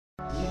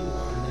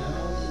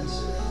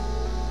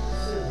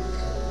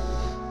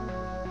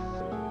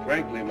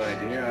Frankly, my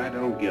dear, I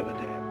don't give a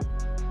damn.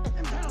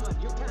 And gentlemen,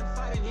 you can't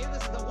fight in here.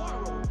 This is the war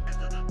room.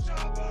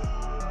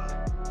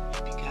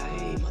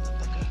 Yippee-ki-yay,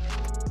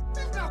 motherfucker.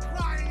 There's no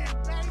crying in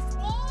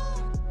baseball.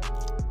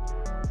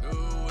 To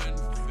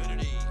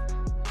infinity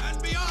and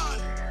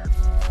beyond.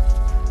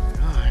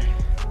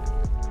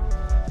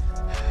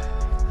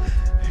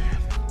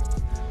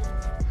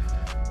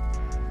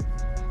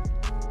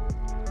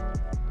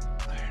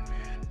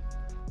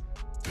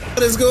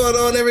 What is going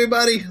on,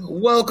 everybody?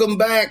 Welcome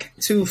back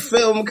to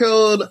Film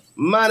Code.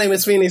 My name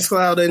is Phoenix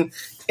Clouden,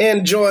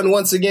 and joined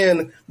once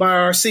again by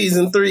our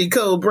Season 3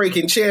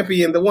 code-breaking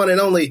champion, the one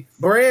and only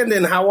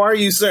Brandon. How are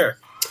you, sir?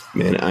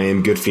 Man, I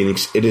am good,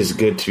 Phoenix. It is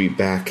good to be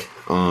back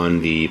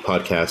on the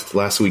podcast.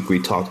 Last week we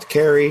talked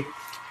Carrie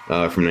from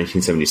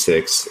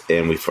 1976,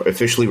 and we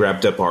officially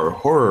wrapped up our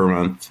horror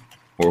month,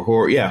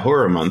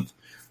 horror month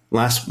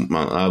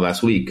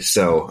last week.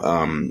 So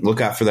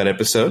look out for that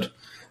episode.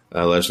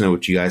 Let us know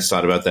what you guys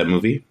thought about that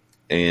movie.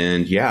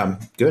 And yeah,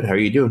 good. How are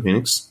you doing,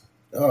 Phoenix?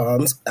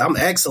 I'm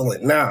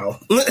excellent now.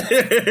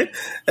 had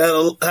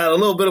a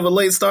little bit of a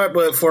late start,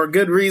 but for a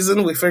good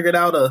reason. We figured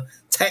out a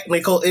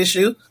technical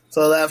issue,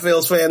 so that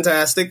feels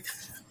fantastic.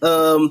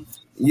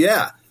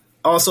 Yeah.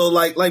 Also,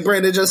 like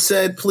Brandon just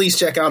said, please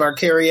check out our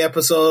Carrie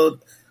episode.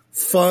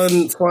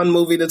 Fun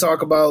movie to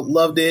talk about.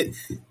 Loved it,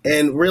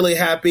 and really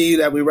happy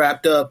that we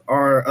wrapped up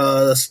our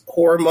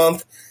horror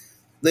month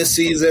this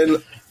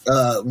season.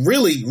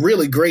 Really,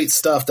 really great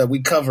stuff that we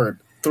covered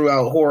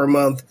throughout Horror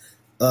Month.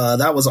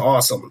 That was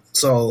awesome.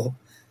 So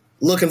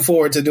looking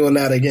forward to doing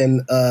that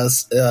again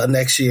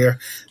next year.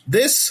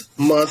 This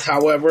month,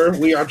 however,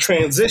 we are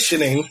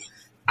transitioning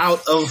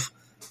out of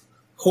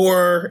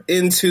horror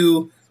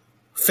into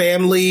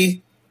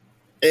family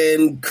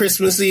and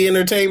Christmassy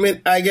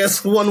entertainment, I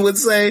guess one would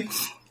say.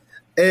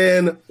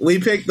 And we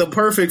picked the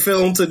perfect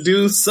film to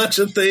do such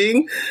a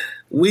thing.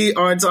 We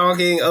are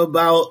talking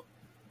about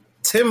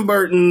Tim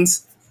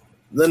Burton's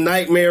The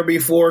Nightmare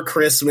Before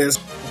Christmas.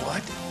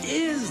 What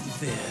is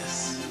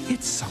this?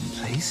 It's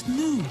someplace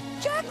new.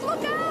 Jack,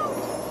 look out!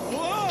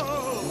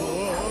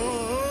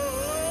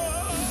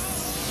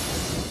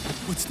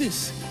 What's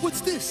this?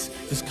 What's this?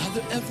 There's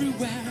color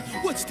everywhere.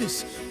 What's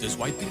this? There's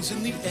white things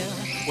in the air.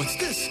 What's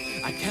this?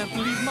 I can't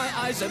believe my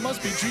eyes. I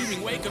must be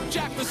dreaming. Wake up,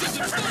 Jack. This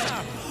isn't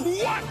fair.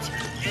 What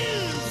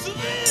is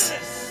this?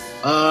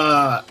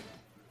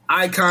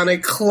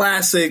 Iconic,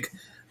 classic.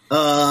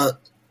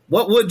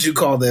 What would you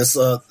call this?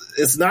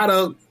 It's not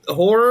a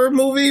horror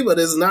movie, but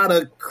it's not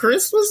a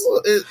Christmas.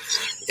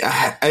 It's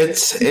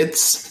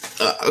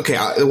okay.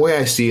 The way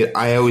I see it,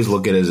 I always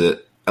look at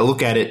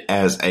it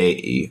as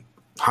a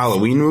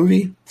Halloween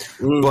movie,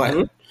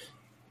 but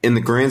in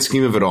the grand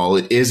scheme of it all,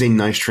 it is a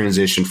nice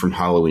transition from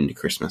Halloween to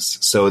Christmas.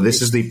 So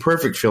this is the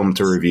perfect film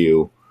to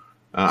review.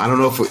 I don't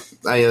know if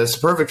it's a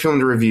perfect film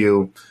to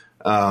review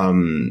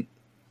in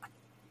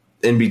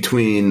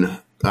between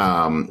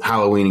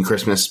Halloween and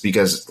Christmas,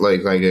 because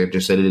like I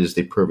just said, it is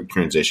the perfect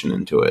transition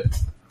into it.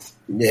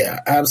 Yeah,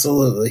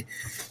 absolutely.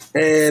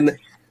 And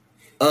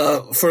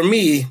for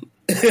me,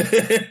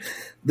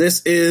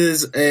 this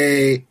is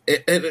an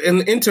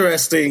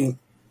interesting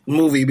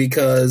movie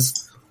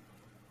because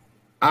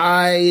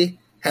I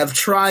have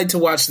tried to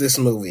watch this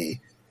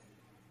movie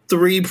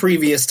 3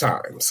 previous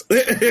times.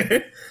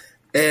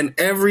 And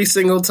every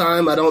single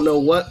time, I don't know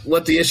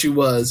what the issue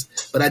was,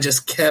 but I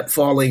just kept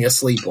falling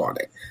asleep on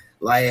it.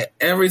 Like,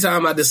 every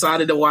time I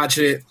decided to watch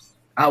it,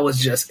 I was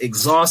just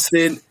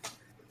exhausted,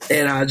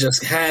 and I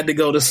just had to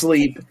go to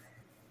sleep.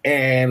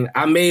 And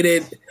I made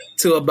it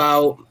to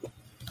about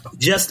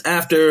just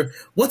after,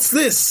 what's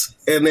this?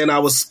 And then I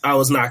was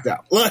knocked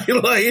out.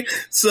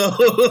 So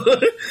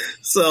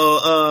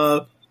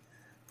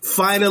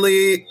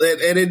finally,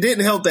 and it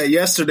didn't help that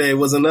yesterday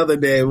was another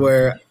day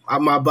where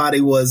my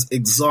body was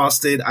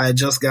exhausted. I had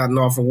just gotten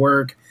off of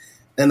work,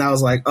 and I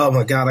was like, oh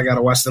my God, I got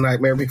to watch The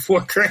Nightmare Before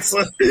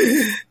Christmas.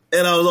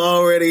 And I was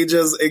already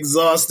just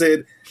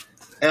exhausted.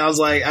 And I was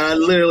like, I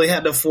literally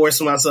had to force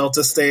myself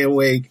to stay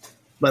awake.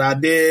 But I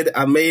did.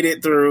 I made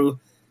it through.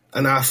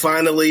 And I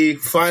finally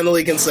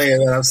can say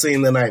that I've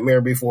seen The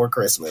Nightmare Before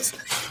Christmas.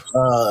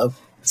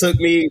 Took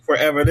me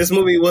forever. This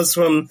movie was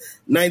from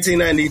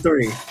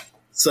 1993.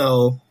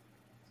 So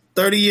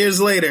 30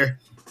 years later,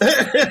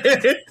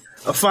 I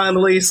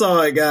finally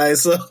saw it,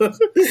 guys. So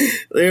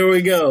there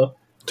we go.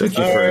 Took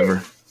you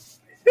forever.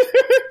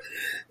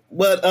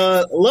 But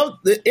love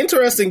the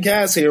interesting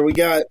cast here. We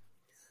got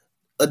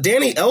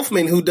Danny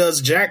Elfman, who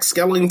does Jack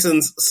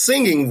Skellington's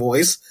singing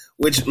voice,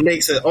 which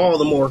makes it all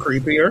the more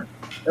creepier.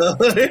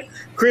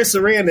 Chris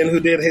Sarandon, who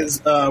did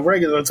his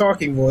regular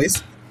talking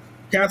voice.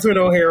 Catherine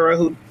O'Hara,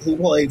 who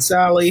played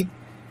Sally.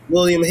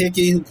 William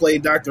Hickey, who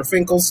played Dr.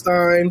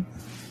 Finkelstein.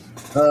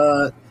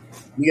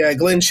 We got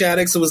Glenn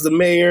Shaddix, who was the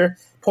mayor.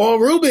 Paul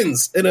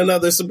Rubens in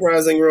another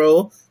surprising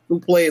role, who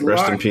played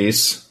Rest Locke. in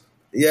peace.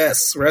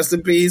 Yes, rest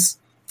in peace.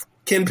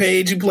 Ken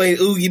Page, who played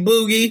Oogie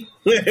Boogie.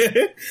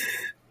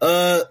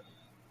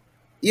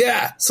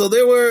 Yeah, so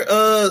there were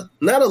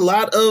not a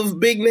lot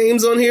of big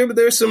names on here, but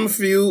there's some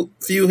few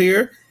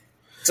here.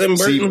 Tim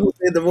Burton, who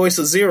did the voice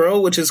of Zero,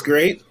 which is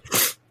great.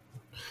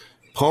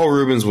 Paul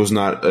Rubens was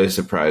not a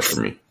surprise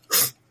for me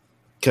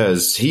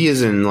because he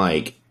is in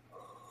like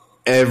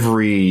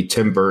every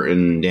Tim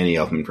Burton, Danny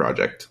Elfman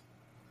project.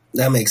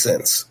 That makes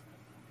sense.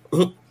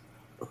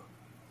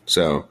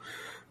 So,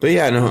 but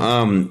yeah,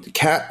 no.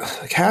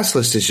 Cast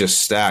list is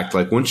just stacked.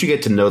 Like once you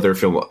get to know their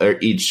film,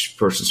 each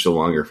person's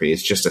filmography,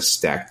 it's just a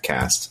stacked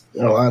cast.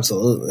 Oh,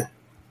 absolutely.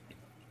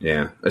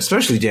 Yeah,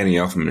 especially Danny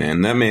Elfman,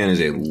 man. That man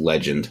is a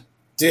legend.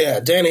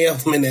 Yeah, Danny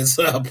Elfman is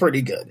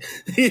pretty good.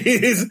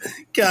 He's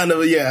kind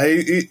of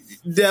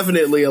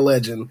definitely a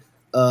legend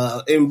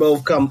in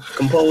both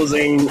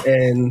composing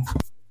and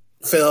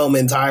film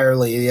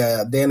entirely.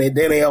 Yeah, Danny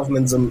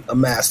Elfman's a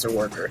master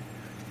worker.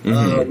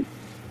 Mm-hmm.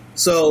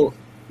 So,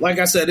 like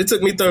I said, it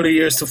took me 30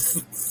 years to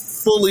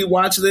fully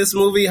watch this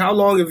movie. How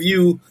long have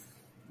you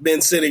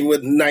been sitting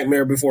with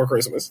Nightmare Before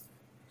Christmas?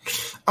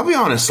 I'll be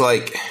honest,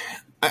 like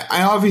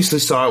I obviously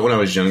saw it when I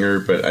was younger,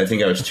 but I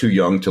think I was too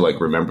young to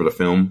like remember the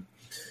film.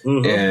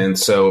 Mm-hmm. And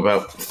so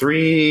about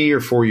 3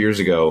 or 4 years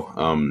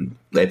ago,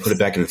 they put it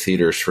back in the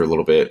theaters for a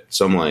little bit.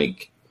 So I'm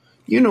like,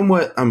 you know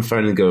what? I'm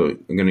going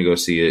to go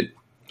see it,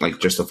 like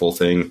just the full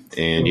thing.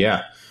 And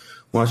yeah,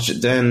 watched it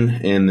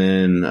then. And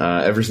then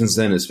ever since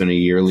then, it's been a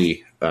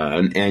yearly,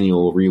 an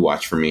annual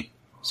rewatch for me.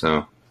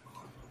 So.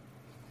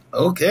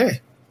 Okay.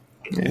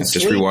 Yeah,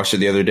 just rewatched it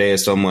the other day.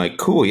 So I'm like,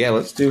 cool. Yeah,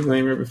 let's do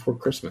Nightmare Before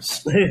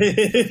Christmas.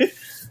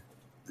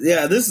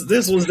 Yeah,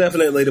 this was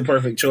definitely the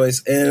perfect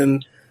choice.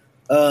 And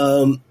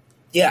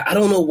yeah, I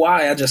don't know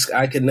why.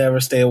 I could never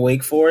stay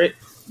awake for it,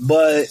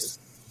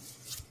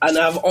 and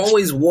I've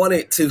always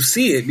wanted to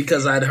see it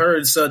because I'd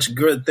heard such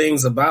good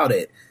things about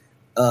it.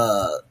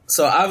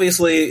 So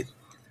obviously,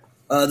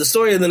 the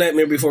story of The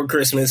Nightmare Before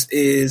Christmas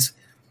is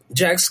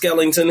Jack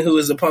Skellington, who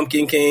is the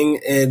Pumpkin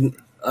King and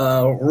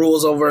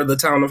rules over the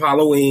town of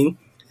Halloween,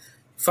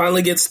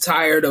 finally gets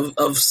tired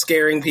of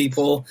scaring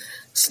people,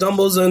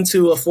 stumbles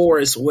into a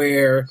forest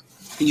where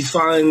he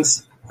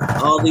finds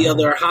all the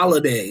other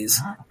holidays,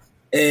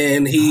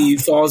 and he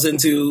falls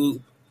into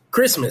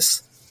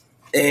Christmas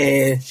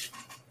and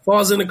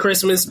falls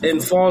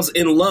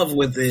in love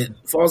with it,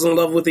 falls in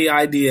love with the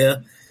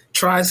idea,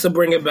 tries to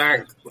bring it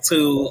back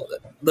to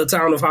the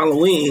town of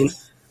Halloween,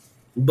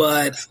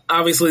 but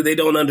obviously they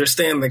don't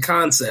understand the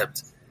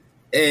concept.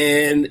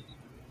 And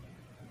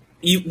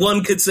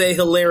one could say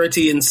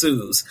hilarity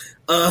ensues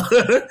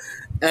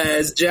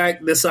as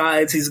Jack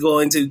decides he's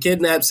going to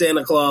kidnap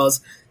Santa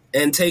Claus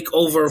and take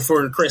over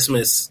for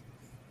Christmas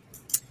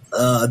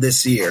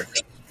this year.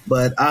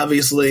 But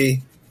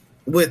obviously,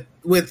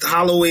 with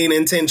Halloween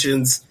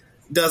intentions,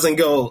 doesn't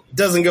go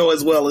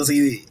as well as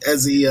he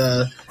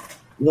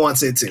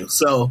wants it to.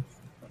 So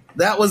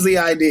that was the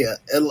idea.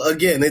 And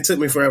again, it took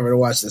me forever to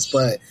watch this,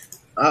 but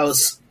I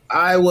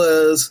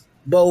was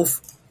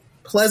both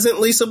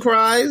pleasantly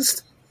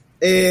surprised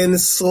and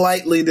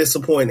slightly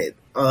disappointed,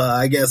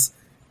 I guess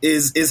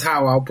is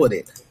how I'll put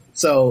it.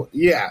 So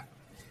yeah.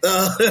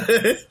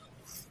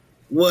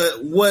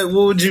 What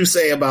would you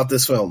say about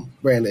this film,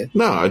 Brandon?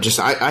 No,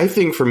 I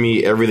think for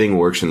me everything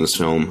works in this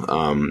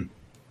film.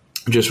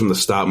 Just from the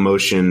stop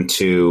motion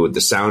to the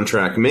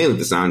soundtrack, mainly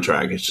the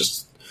soundtrack, it's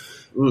just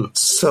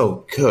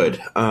so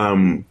good.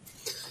 And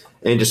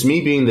just me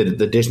being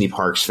the Disney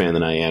Parks fan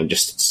that I am,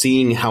 just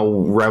seeing how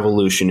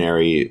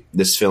revolutionary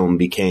this film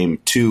became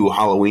to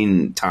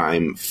Halloween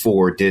time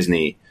for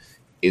Disney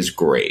is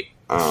great.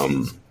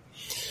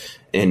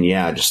 And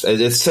yeah, just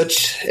it's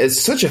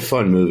such a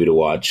fun movie to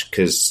watch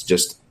because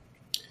just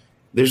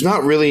there's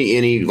not really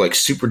any like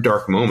super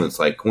dark moments.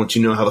 Like once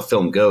you know how the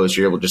film goes,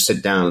 you're able to just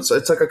sit down. So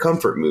it's like a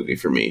comfort movie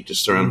for me.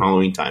 Just around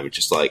Halloween time, it's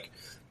just like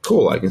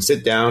cool. I can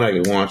sit down. I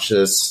can watch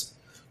this.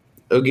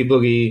 Oogie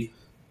Boogie,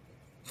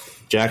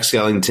 Jack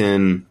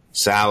Skellington,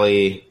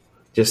 Sally.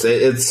 Just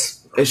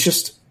it's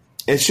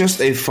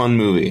just a fun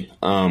movie.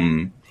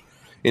 And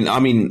I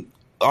mean,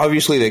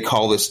 obviously they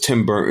call this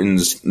Tim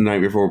Burton's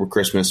Night Before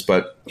Christmas,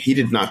 but he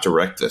did not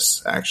direct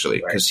this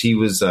actually because he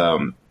was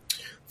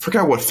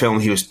forgot what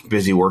film he was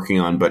busy working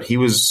on, but he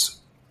was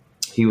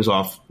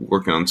off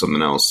working on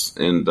something else.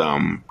 And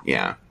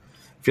yeah,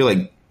 I feel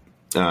like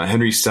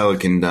Henry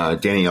Selick and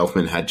Danny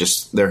Elfman had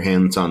just their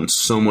hands on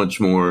so much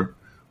more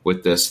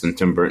with this than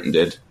Tim Burton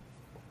did.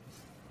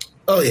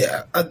 Oh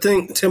yeah, I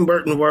think Tim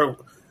Burton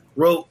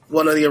wrote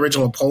one of the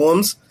original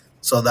poems,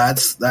 so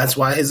that's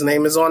why his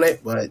name is on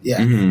it. But yeah,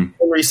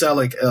 Henry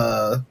Selick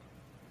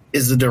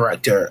is the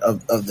director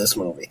of this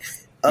movie.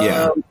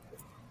 Yeah.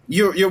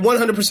 You're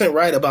 100%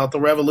 right about the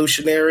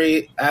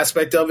revolutionary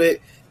aspect of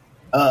it,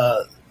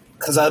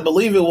 because I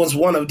believe it was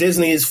one of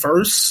Disney's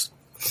first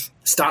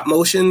stop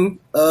motion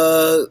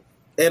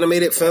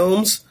animated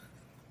films.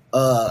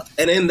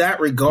 And in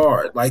that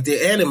regard, like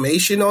the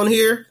animation on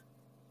here,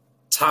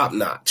 top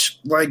notch,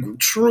 like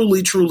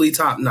truly, truly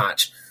top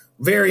notch.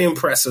 Very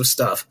impressive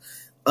stuff.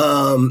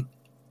 I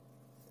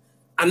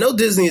know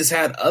Disney has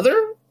had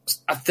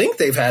I think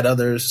they've had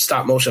other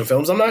stop motion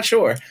films. I'm not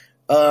sure.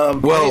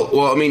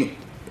 Well, I mean,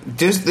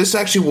 this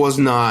actually was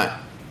not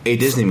a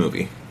Disney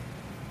movie.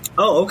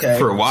 Oh, okay.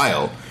 For a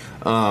while.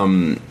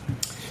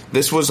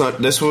 This was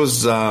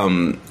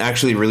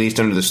actually released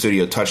under the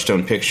studio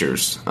Touchstone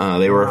Pictures.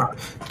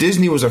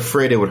 Disney was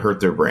afraid it would hurt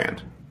their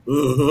brand.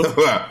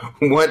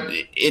 Mm-hmm. What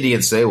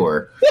idiots they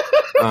were.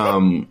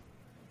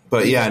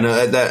 But yeah,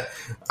 no, that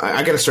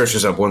I got to search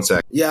this up one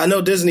sec. Yeah, I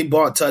know Disney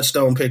bought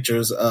Touchstone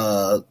Pictures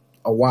a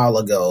while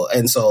ago,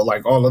 and so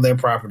like all of their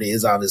property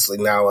is obviously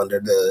now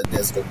under the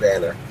Disney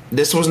banner.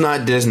 This was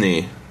not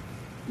Disney.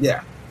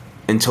 Yeah.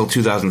 Until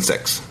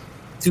 2006.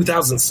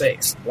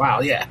 2006. Wow.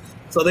 Yeah.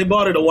 So they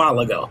bought it a while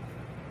ago.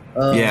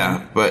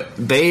 Yeah, but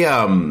they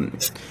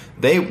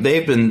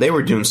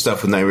were doing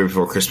stuff with Nightmare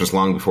Before Christmas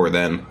long before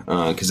then.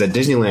 Because at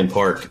Disneyland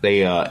Park,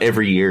 they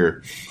every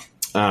year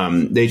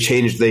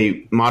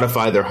they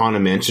modify their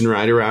Haunted Mansion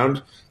ride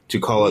around to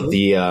call it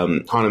the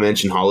Haunted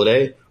Mansion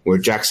Holiday, where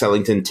Jack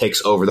Skellington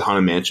takes over the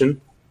Haunted Mansion.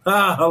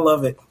 I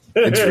love it.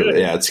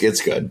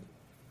 It's good.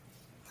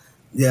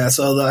 Yeah,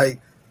 so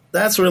like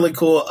that's really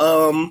cool.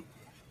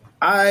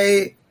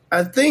 I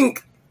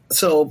think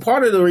so.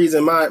 Part of the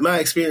reason my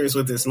experience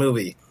with this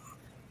movie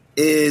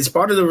is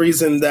part of the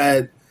reason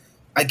that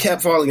I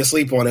kept falling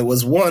asleep on it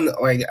was one,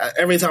 like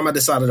every time I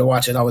decided to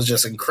watch it, I was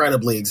just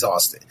incredibly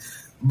exhausted.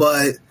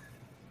 But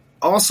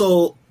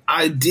also,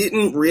 I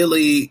didn't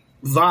really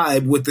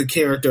vibe with the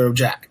character of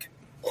Jack.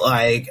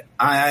 Like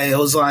I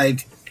was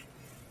like,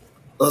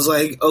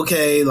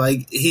 okay,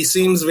 like he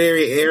seems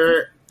very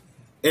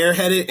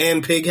airheaded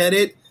and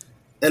pigheaded,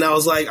 and I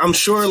was like, I'm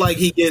sure like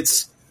he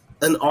gets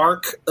an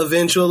arc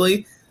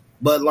eventually,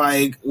 but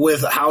like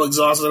with how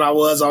exhausted I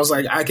was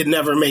like, I could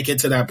never make it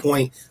to that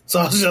point. So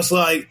I was just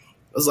like,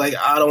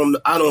 I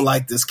don't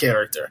like this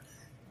character.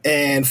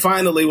 And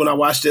finally, when I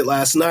watched it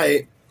last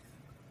night,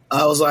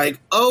 I was like,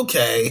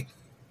 okay,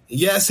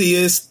 yes, he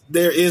is.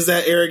 There is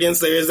that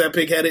arrogance, there is that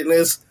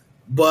pigheadedness,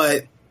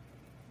 but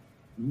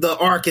the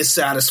arc is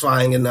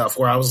satisfying enough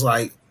where I was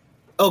like,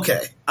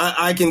 okay,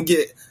 I can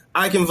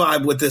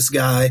vibe with this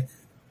guy,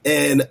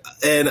 and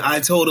I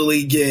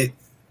totally get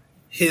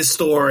his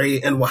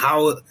story and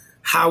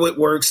how it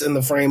works in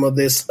the frame of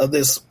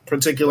this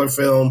particular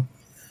film.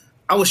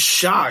 I was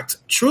shocked.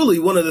 Truly,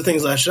 one of the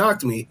things that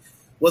shocked me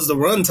was the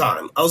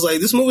runtime. I was like,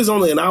 this movie's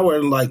only an hour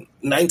and like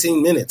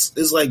 19 minutes.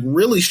 It's like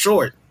really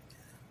short.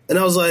 And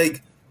I was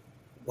like,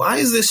 why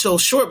is this so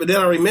short? But then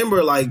I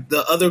remember like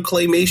the other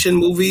claymation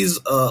movies,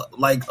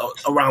 like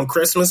around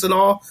Christmas and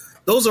all.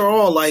 Those are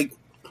all like,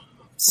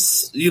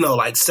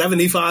 like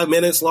 75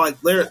 minutes.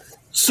 Like they're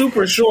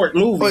super short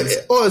movies.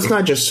 Well, it's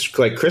not just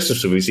like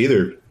Christmas movies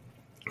either.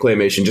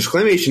 Claymation, just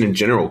claymation in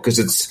general, because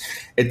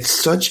it's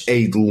such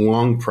a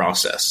long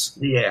process.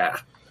 Yeah,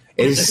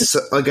 it's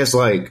I guess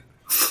like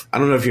I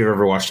don't know if you've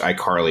ever watched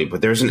iCarly,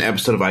 but there's an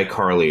episode of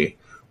iCarly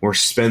where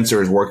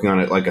Spencer is working on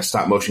it like a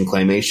stop motion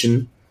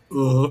claymation,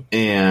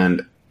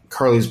 and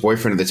Carly's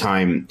boyfriend at the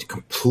time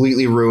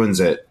completely ruins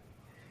it,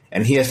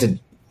 and he has to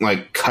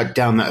like cut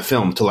down that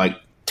film to like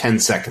 10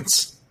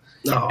 seconds,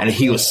 and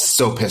he was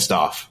so pissed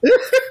off.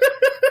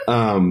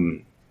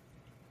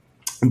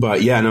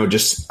 But yeah, no,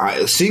 just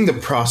seeing the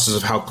process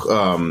of how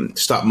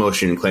stop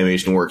motion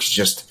claymation works,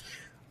 just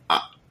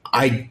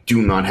I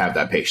do not have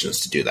that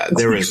patience to do that.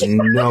 There is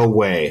no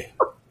way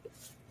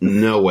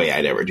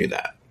I'd ever do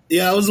that.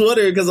 Yeah, I was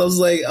wondering because I was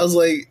like,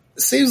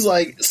 it seems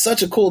like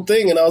such a cool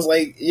thing, and I was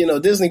like,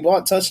 Disney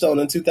bought Touchstone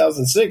in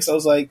 2006. I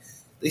was like,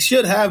 they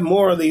should have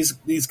more of these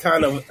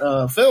kind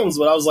of films,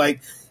 but I was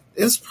like,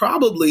 it's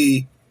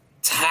probably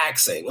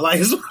taxing. Like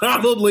it's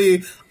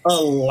probably a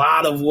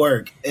lot of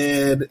work,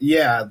 and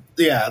yeah,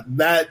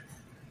 that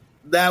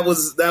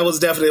was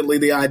definitely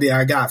the idea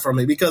I got from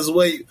it, because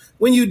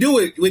when you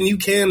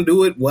can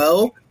do it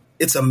well,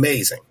 it's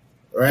amazing,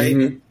 right?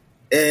 Mm-hmm.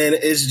 And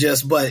it's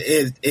just, but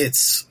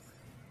it's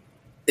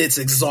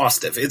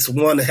exhaustive. It's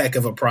one heck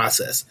of a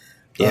process.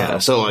 Yeah,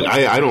 so like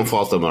I don't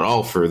fault them at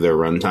all for their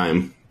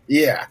runtime.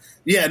 Yeah,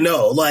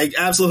 no, like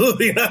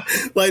absolutely not.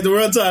 Like the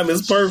runtime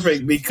is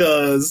perfect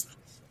because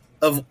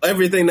of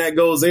everything that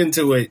goes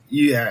into it.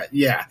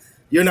 Yeah.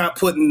 You're not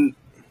putting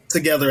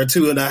together a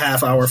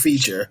 2.5 hour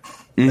feature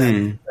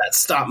that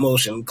stop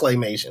motion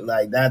claymation.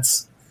 Like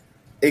that's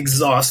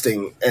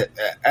exhausting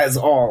as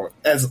all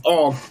as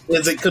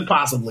it could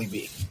possibly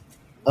be.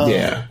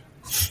 Yeah.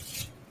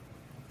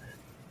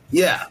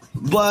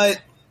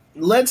 But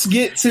let's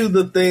get to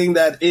the thing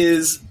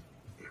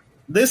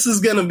this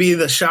is going to be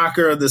the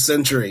shocker of the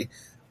century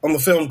on the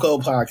Film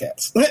Code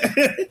podcast.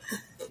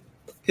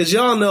 Because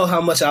y'all know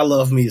how much I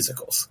love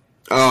musicals.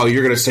 Oh,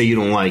 you're going to say you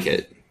don't like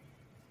it.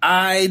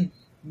 I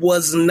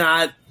was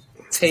not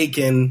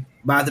taken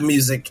by the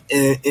music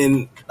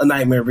in A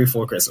Nightmare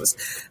Before Christmas.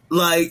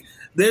 Like,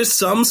 there's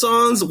some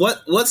songs,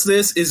 What's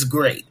This is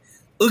great.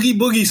 Oogie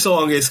Boogie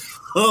song is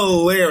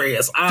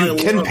hilarious. Dude,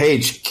 Ken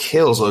Page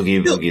kills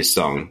Oogie Boogie's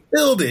song.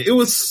 Killed it. It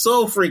was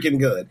so freaking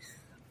good.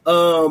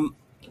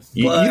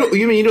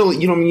 You mean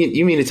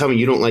to tell me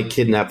you don't like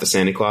Kidnap the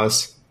Santa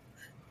Claus?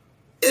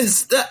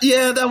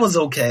 That one's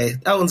okay.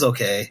 That one's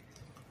okay.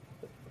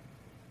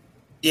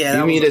 Yeah.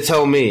 You mean to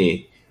tell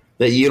me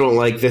that you don't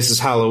like This Is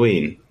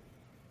Halloween?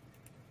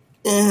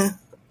 It's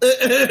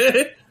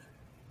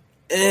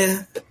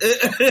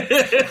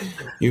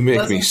You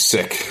make me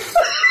sick.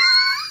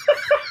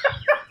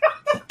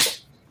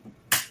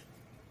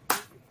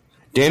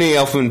 Danny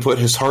Elfman put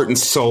his heart and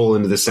soul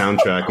into the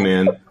soundtrack,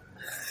 man.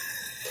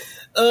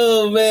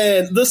 Oh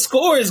man, the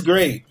score is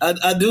great.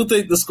 I do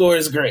think the score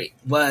is great,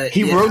 but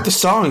he wrote the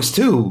songs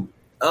too.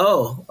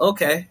 Oh,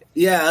 okay,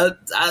 yeah.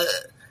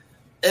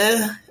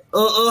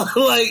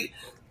 Like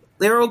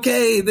they're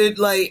okay. They're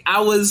like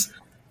I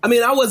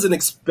wasn't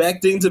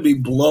expecting to be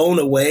blown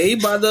away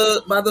by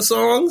the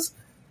songs,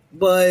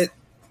 but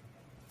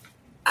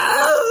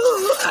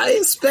I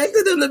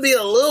expected them to be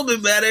a little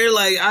bit better.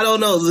 Like I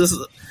don't know,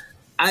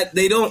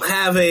 they don't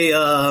have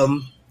a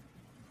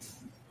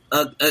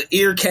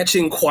ear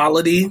catching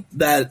quality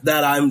that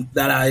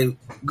I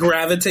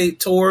gravitate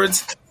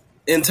towards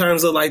in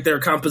terms of like their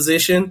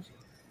composition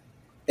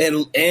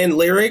and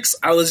lyrics.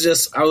 I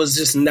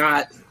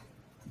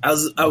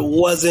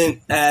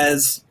wasn't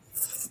as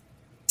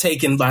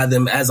taken by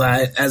them as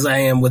I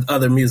am with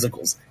other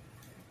musicals.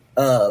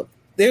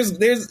 There's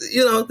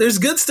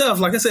good stuff.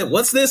 Like I said,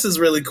 What's This is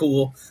really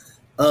cool.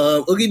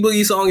 Oogie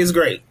Boogie song is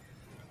great.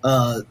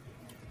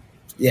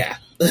 Yeah.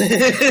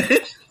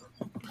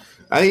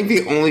 I think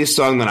the only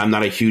song that I'm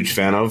not a huge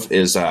fan of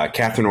is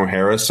Catherine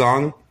O'Hara's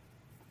song,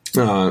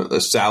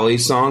 Sally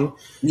song.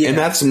 Yeah. And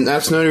that's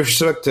no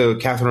disrespect to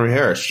Catherine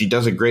O'Hara. She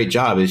does a great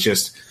job. It's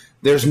just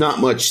there's not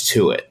much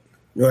to it.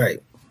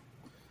 Right.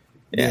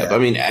 Yeah. But, I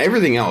mean,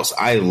 everything else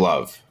I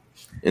love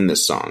in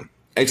this song,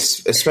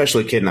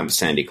 especially Kidnap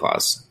Sandy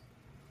Claus.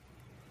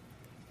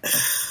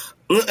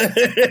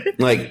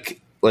 like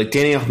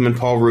Danny Elfman,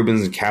 Paul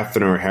Rubens, and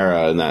Catherine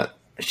O'Hara, and that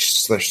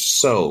they're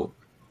so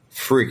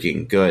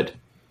freaking good.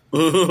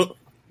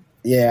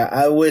 Yeah,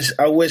 I wish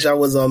I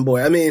was on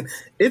board. I mean,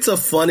 it's a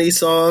funny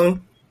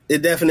song.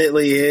 It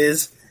definitely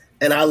is.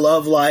 And I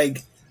love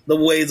like the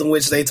ways in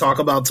which they talk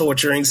about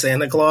torturing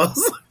Santa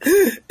Claus.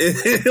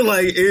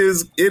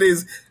 It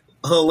is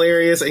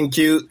hilarious and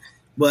cute,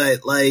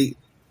 but like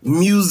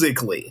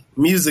musically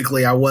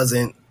I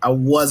wasn't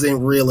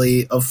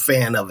really a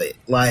fan of it.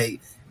 Like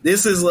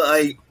this is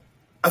like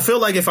I feel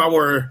like if I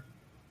were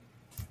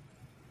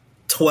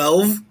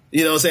 12,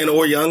 you know what I'm saying,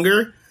 or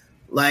younger,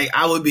 like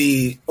I would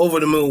be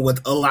over the moon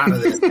with a lot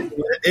of this.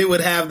 It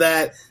would have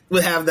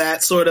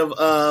that sort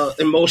of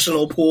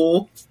emotional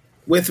pull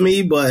with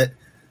me, but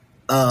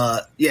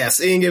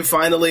seeing it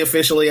finally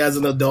officially as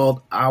an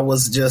adult, I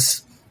was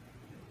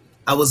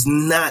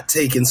not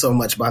taken so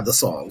much by the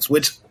songs,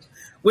 which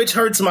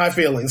hurts my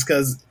feelings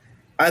because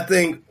I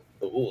think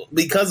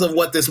because of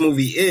what this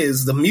movie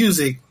is, the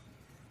music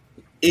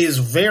is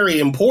very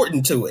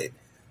important to it.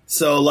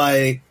 So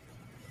like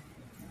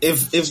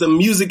if the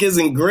music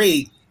isn't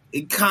great,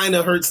 it kind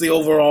of hurts the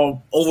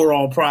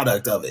overall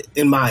product of it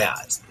in my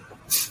eyes.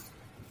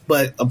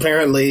 But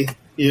apparently,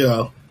 you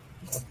know,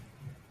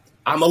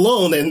 I'm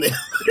alone in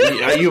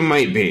there. You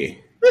might be.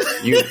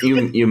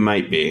 You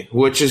might be,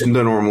 which is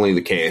normally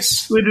the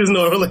case. Which is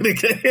normally the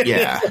case.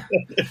 Yeah.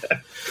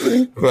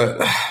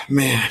 But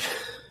man,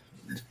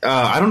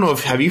 I don't know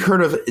have you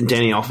heard of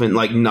Danny Elfman,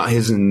 like not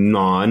his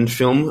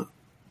non-film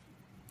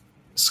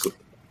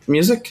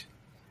music?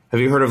 Have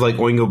you heard of like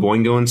Oingo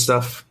Boingo and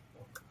stuff?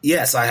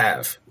 Yes, I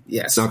have.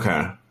 Yes.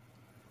 Okay.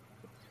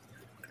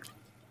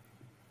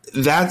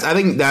 I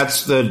think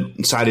that's the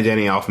side of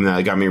Danny Elfman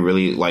that got me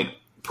really like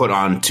put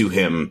on to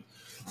him.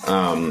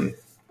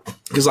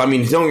 Because I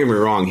mean, don't get me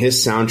wrong,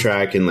 his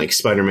soundtrack and like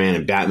Spider-Man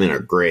and Batman are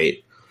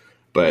great,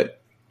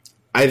 but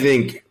I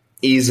think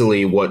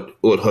easily what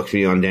hooked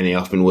me on Danny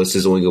Elfman was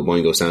his Oingo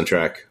Boingo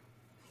soundtrack.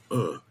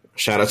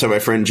 Shout out to my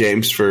friend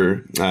James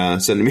for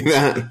sending me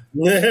that.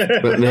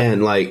 But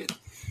man, like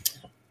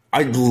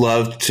I'd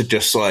love to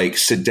just like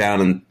sit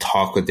down and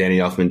talk with Danny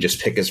Elfman,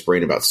 just pick his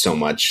brain about so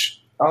much.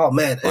 Oh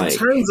man, in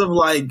terms of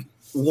like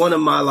one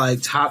of my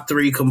like top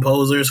 3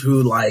 composers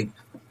who I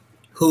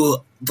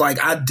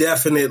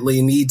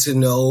definitely need to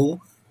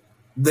know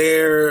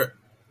their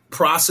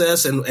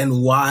process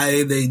and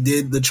why they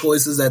did the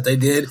choices that they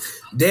did.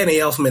 Danny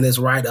Elfman is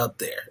right up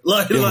there.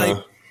 Like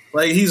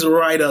he's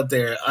right up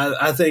there.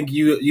 I think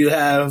you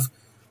have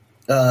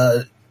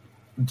oh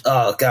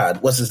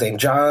God, what's his name?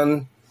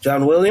 John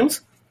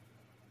Williams?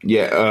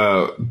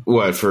 Yeah,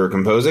 what, for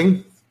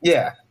composing?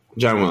 Yeah.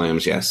 John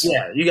Williams, yes.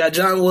 Yeah, you got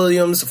John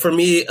Williams. For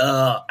me,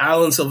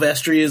 Alan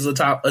Silvestri is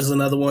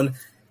another one.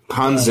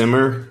 Hans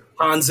Zimmer.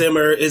 Hans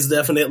Zimmer is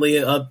definitely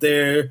up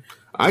there.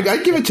 I'd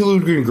give it to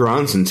Ludwig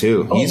Göransson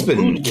too. He's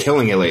been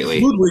killing it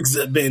lately. Ludwig's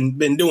been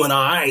doing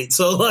all right.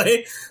 So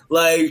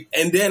like,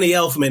 and Danny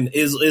Elfman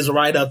is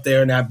right up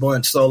there in that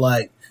bunch. So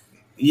like,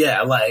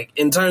 yeah, like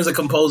in terms of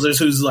composers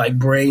whose like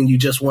brain you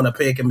just want to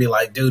pick and be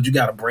like, dude, you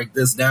got to break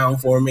this down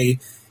for me,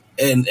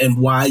 and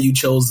why you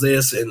chose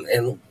this,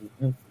 and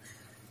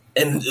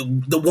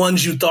the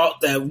ones you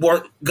thought that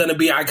weren't gonna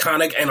be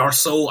iconic and are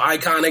so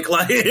iconic,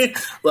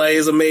 like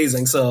is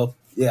amazing. So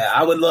yeah,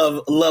 I would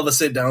love a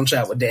sit down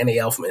chat with Danny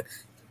Elfman.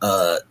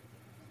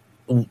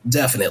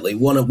 Definitely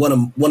one of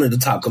the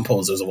top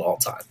composers of all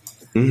time.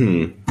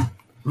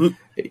 Mm-hmm.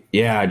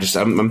 Yeah,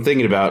 I'm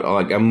thinking about,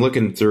 like, I'm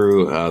looking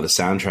through the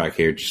soundtrack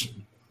here. Just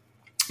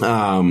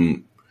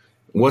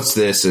What's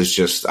This is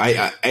just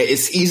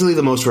it's easily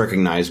the most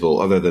recognizable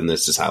other than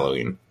This Is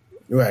Halloween.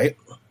 Right.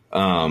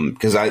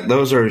 Because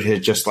those are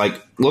just like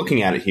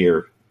looking at it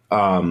here.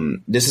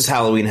 This Is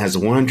Halloween has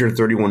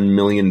 131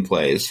 million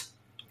plays.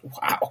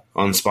 Wow.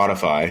 On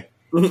Spotify.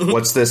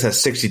 What's This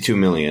has 62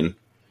 million.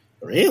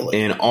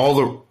 Really? And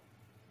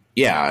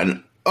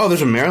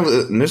there's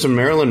a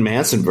Marilyn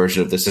Manson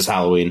version of This Is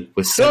Halloween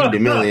with 70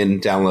 million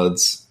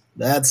downloads.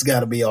 That's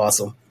got to be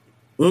awesome.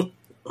 But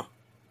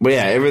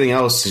yeah, everything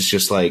else is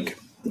just like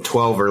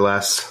 12 or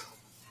less.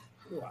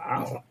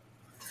 Wow.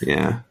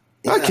 Yeah.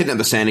 Kidnap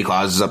the Santa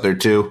Claus is up there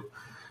too.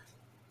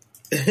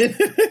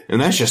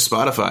 And that's just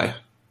Spotify.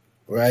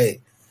 Right.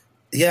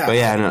 Yeah.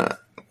 But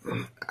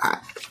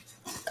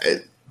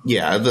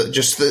yeah,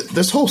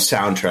 this whole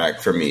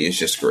soundtrack for me is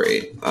just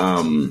great.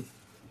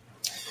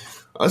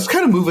 Let's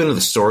kind of move into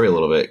the story a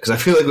little bit because I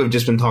feel like we've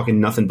just been talking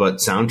nothing but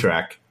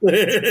soundtrack.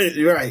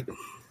 Right.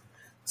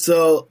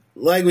 So,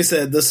 like we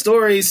said, the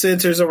story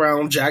centers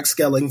around Jack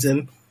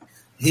Skellington.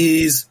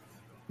 He's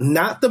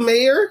not the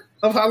mayor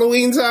of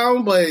Halloween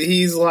Town, but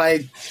he's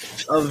like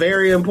a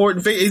very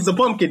important figure. He's the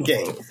Pumpkin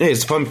King. Yeah,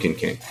 he's the Pumpkin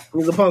King.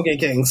 He's the Pumpkin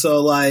King.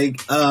 So,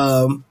 like,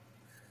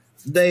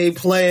 they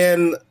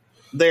plan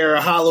their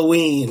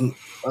Halloween,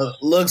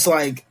 looks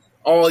like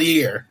all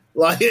year.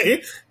 Like,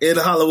 in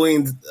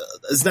Halloween,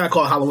 it's not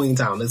called Halloween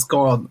Town. It's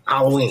called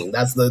Halloween.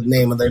 That's the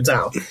name of their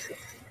town.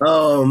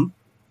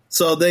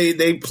 So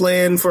they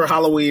plan for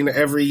Halloween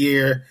every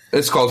year.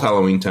 It's called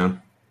Halloween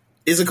Town.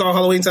 Is it called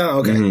Halloween Town?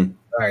 Okay. Mm-hmm.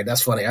 All right,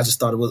 that's funny. I just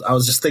thought I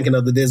was just thinking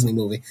of the Disney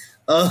movie.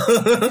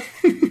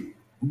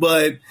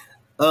 But,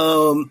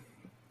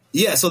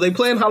 yeah, so they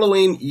plan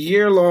Halloween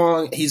year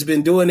long. He's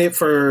been doing it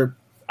for,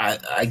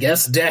 I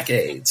guess,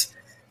 decades.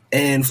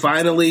 And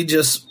finally,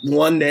 just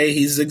one day,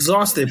 he's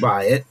exhausted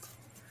by it.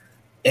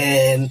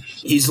 And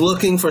he's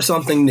looking for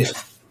something new.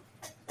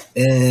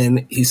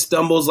 And he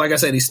stumbles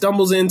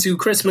into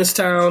Christmas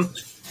Town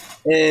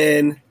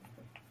and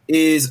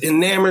is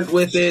enamored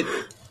with it,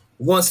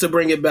 wants to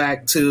bring it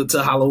back to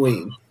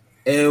Halloween.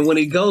 And when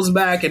he goes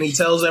back and he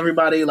tells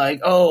everybody,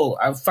 like, oh,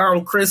 I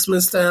found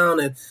Christmas Town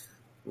and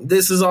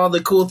this is all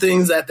the cool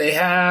things that they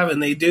have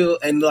and they do.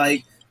 And,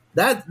 like,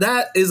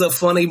 that is a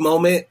funny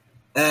moment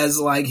as,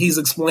 like, he's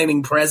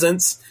explaining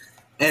presents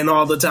and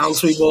all the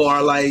townspeople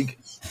are, like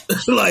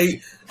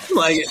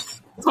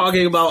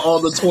talking about all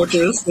the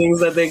torturous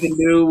things that they can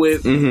do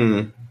with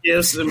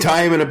gifts. And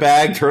tie him in a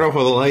bag, turn off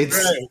all the lights.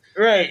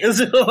 Right. It's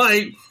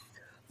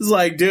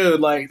like, dude,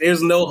 like,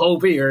 there's no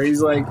hope here.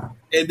 He's like,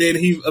 and then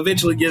he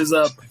eventually gives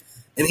up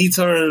and he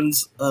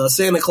turns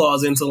Santa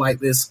Claus into, like,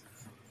 this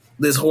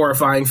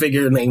horrifying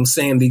figure named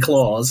Sandy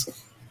Claus.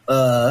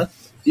 And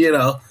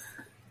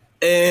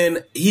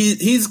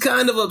he's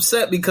kind of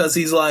upset because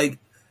he's like,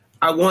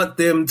 I want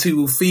them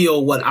to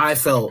feel what I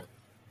felt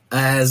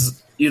as,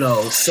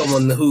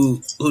 someone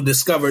who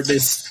discovered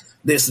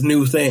this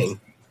new thing.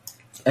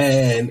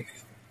 And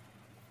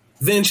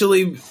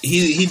eventually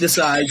he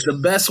decides the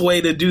best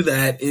way to do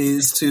that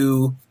is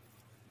to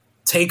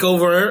take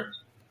over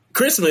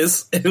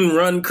Christmas and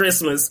run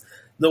Christmas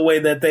the way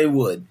that they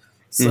would.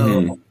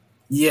 So,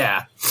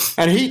 yeah.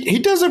 And he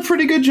does a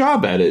pretty good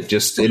job at it,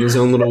 just in his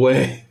own little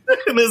way.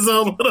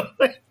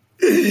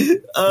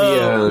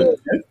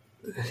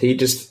 He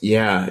just,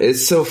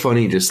 it's so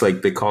funny, just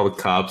like they call the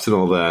cops and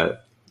all that.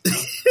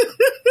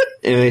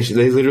 And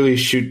they literally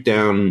shoot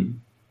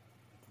down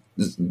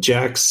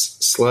Jack's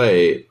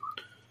sleigh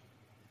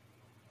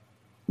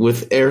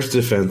with air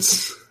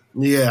defense.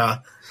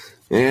 Yeah.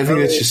 And I think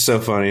it's just so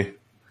funny.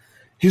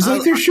 He's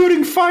like, they're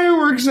shooting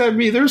fireworks at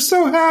me. They're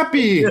so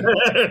happy.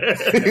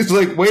 He's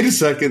like, wait a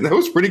second. That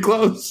was pretty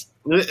close.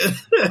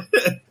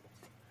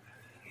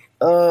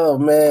 Oh,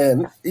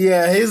 man.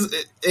 Yeah, his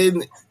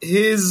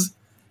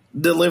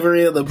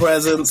delivery of the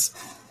presents,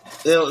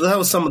 that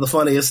was some of the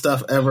funniest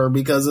stuff ever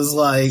because it's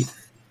like,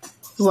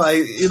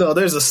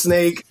 there's a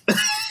snake.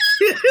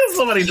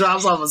 Somebody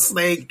drops off a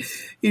snake.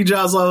 He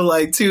drops off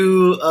like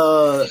two,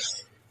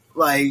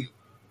 like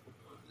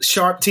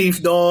sharp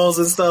teeth dolls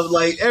and stuff.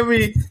 Like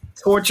every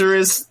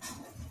torturous,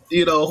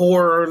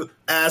 horror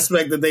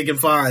aspect that they can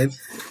find.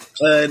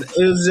 And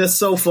it was just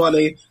so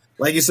funny.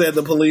 Like you said,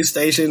 the police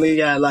station, he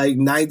got like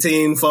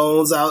 19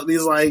 phones out.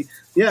 He's like,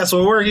 yes,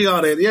 we're working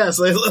on it. Yes.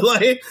 Like,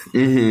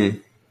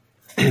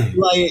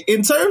 like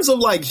in terms of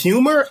like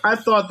humor, I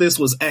thought this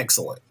was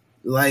excellent.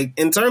 Like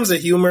in terms of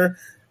humor,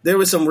 there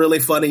were some really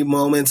funny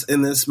moments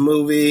in this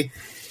movie.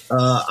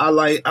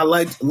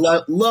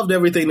 Loved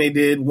everything they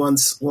did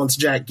once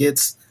Jack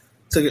gets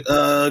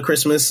to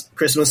Christmas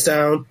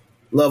Town.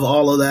 Love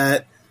all of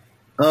that.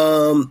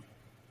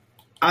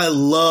 I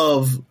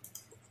love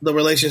the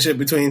relationship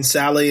between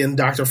Sally and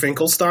Dr.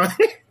 Finkelstein.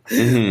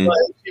 Like,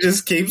 she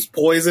just keeps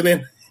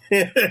poisoning.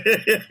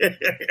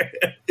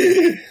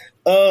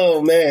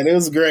 Oh man, it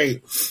was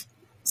great.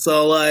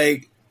 So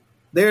like,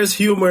 there's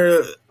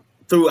humor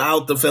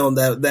throughout the film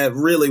that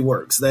really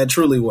works. That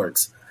truly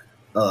works.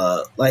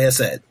 Like I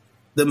said,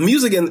 the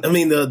music and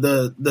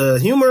the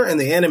humor and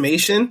the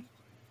animation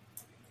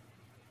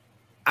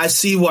I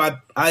see why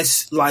I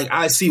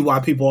see why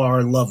people are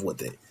in love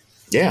with it.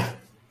 Yeah.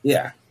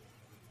 Yeah.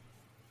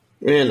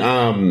 Man,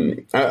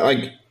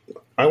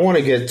 I want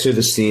to get to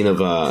the scene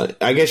of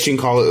I guess you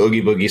can call it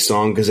Oogie Boogie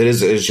song because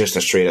it's just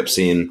a straight up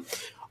scene.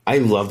 I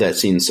love that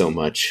scene so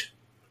much.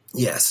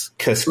 Yes.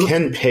 Because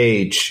Ken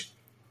Page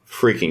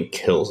freaking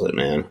kills it,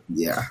 man.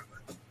 Yeah.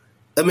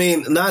 I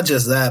mean, not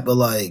just that, but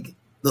like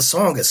the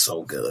song is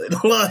so good.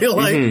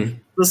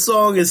 The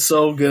song is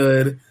so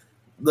good.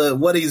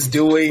 What he's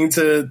doing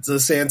to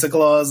Santa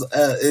Claus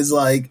is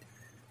like,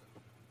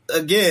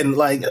 again,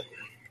 like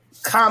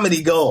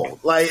comedy gold.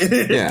 Like,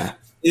 yeah,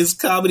 it's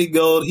comedy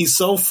gold. He's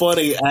so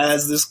funny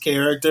as this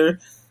character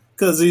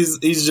because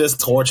he's just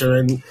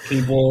torturing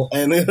people,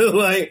 and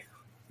like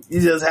he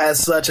just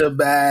has such a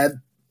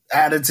bad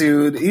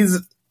attitude. He's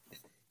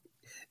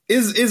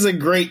a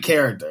great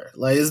character.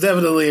 Like, it's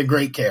definitely a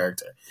great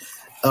character.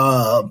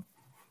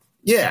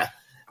 Yeah,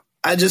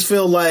 I just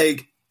feel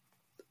like,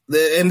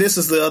 and this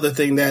is the other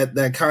thing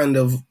that kind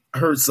of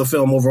hurts the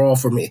film overall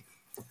for me.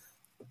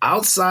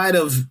 Outside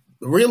of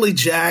really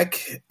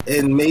Jack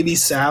and maybe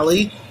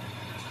Sally,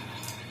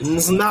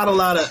 there's not a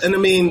lot of, and I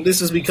mean,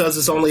 this is because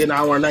it's only an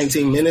hour and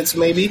 19 minutes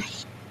maybe,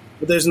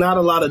 but there's not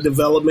a lot of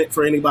development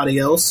for anybody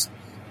else,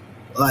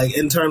 like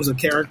in terms of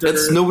character.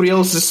 It's nobody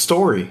else's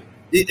story.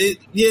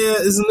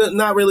 It's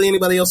not really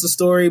anybody else's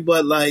story,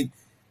 but like,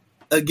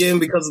 again,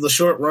 because of the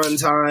short run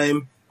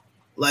time,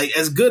 like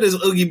as good as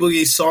Oogie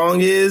Boogie's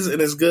song is,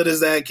 and as good as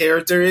that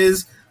character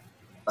is,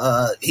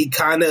 he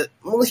kind of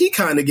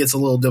gets a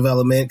little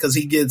development because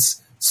he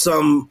gets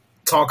some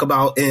talk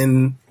about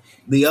in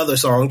the other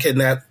song,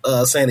 Kidnap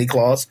Santa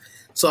Claus.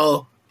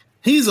 So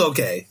he's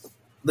okay.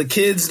 The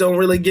kids don't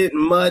really get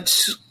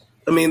much.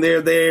 I mean,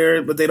 they're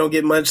there, but they don't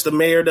get much. The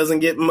mayor doesn't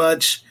get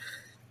much.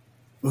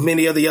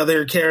 Many of the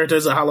other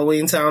characters of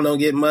Halloween Town don't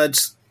get much.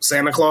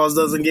 Santa Claus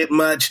doesn't get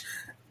much.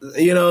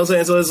 You know what I'm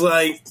saying? So it's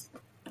like,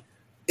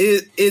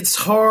 it's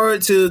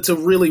hard to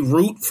really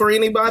root for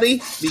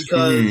anybody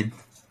because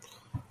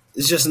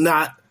it's just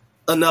not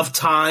enough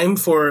time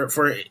for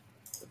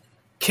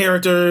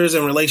characters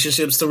and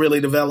relationships to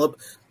really develop.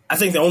 I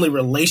think the only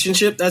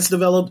relationship that's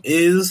developed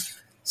is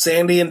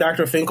Sandy and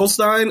Dr.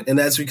 Finkelstein, and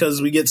that's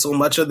because we get so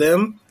much of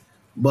them.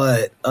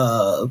 But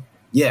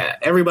yeah,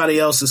 everybody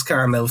else is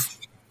kind of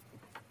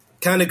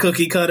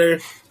cookie cutter.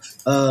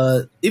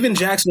 Even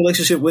Jack's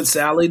relationship with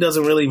Sally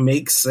doesn't really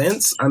make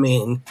sense. I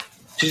mean,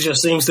 she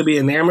just seems to be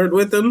enamored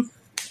with him,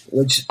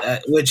 which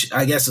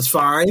I guess is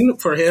fine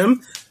for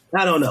him.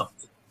 I don't know.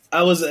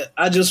 I wasn't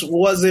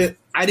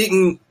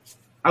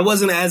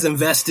as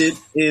invested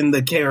in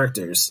the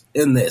characters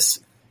in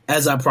this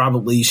as I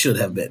probably should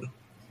have been.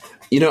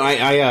 You know,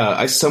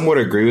 I somewhat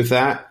agree with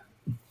that.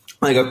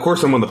 Like, of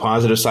course, I'm on the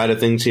positive side of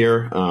things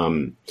here,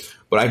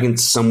 but I can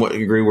somewhat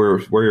agree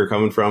where you're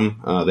coming from.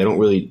 They don't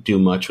really do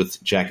much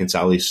with Jack and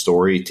Sally's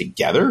story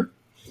together.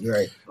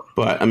 Right.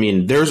 But, I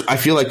mean, I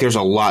feel like there's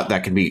a lot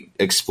that can be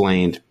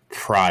explained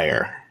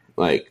prior.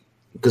 Like,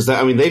 because,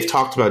 they've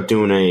talked about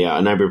doing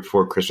a Nightmare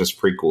Before Christmas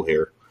prequel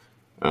here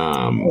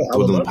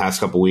within the past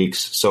couple weeks.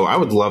 So I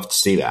would love to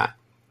see that.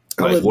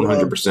 Like,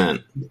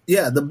 100%.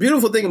 Yeah, the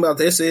beautiful thing about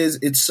this is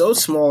it's so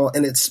small,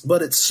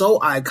 but it's so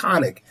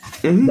iconic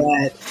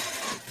that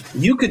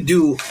you could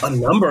do a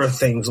number of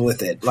things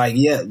with it. Like,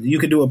 yeah, you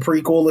could do a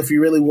prequel if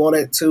you really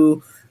wanted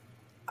to.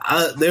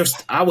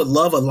 I would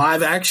love a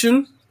live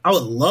action. I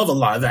would love a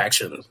live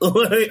action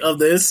of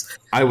this.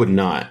 I would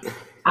not.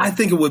 I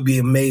think it would be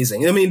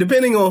amazing. I mean,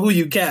 depending on who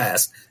you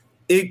cast,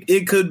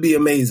 it could be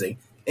amazing.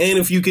 And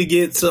if you could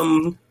get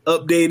some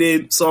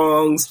updated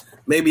songs,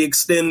 maybe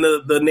extend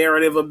the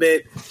narrative a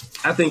bit,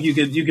 I think you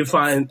could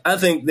find. I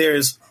think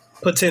there's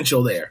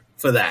potential there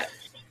for that.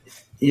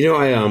 You know,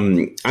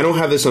 I don't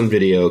have this on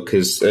video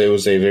because it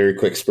was a very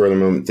quick spur of the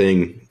moment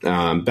thing.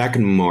 Back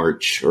in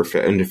March or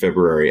end of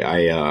February,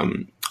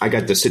 I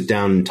got to sit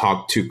down and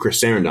talk to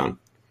Chris Sarandon.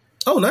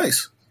 Oh,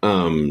 nice.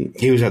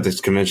 He was at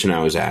this convention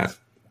I was at,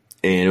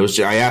 and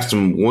I asked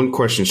him one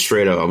question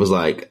straight up. I was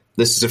like,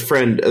 "This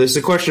is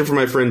a question for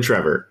my friend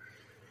Trevor.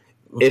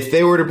 If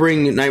they were to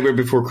bring Nightmare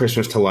Before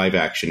Christmas to live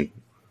action,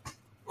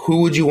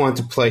 who would you want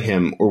to play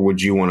him, or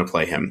would you want to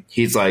play him?"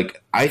 He's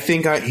like,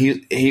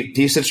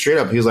 he said straight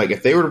up, he was like,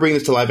 if they were to bring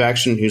this to live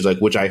action, he was like,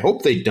 which I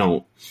hope they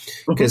don't,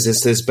 because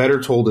this is better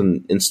told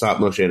in stop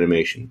motion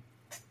animation.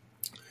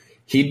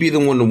 He'd be the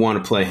one to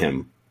want to play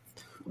him.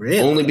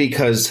 Really? Only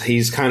because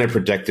he's kind of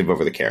protective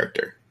over the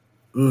character.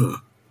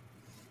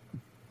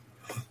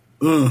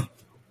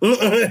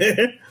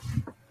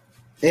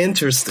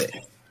 Interesting.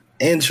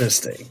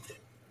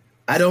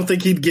 I don't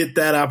think he'd get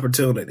that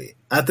opportunity.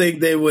 I think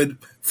they would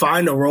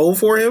find a role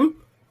for him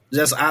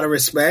just out of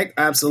respect,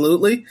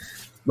 absolutely.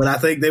 But I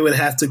think they would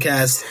have to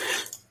cast.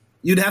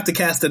 You'd have to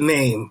cast a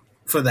name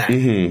for that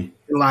in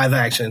live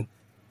action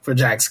for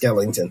Jack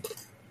Skellington,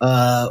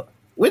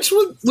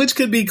 which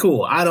could be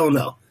cool. I don't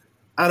know.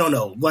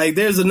 Like,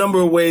 there's a number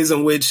of ways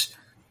in which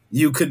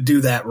you could do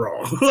that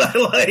wrong.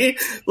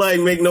 like,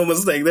 make no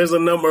mistake. There's a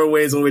number of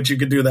ways in which you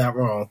could do that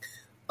wrong.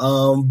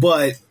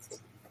 But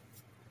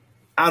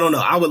I don't know.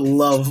 I would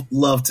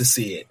love to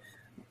see it.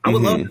 I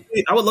would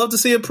love to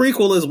see a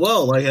prequel as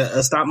well, like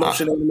a stop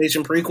motion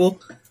animation prequel.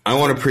 I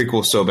want a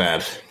prequel so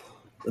bad.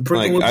 The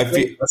prequel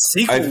Like, a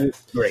sequel would be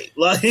great.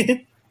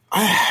 Like,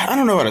 I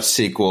don't know about a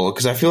sequel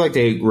because I feel like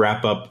they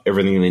wrap up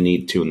everything they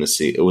need to in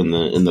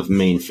the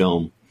main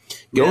film.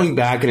 Going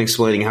back and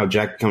explaining how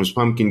Jack becomes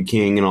Pumpkin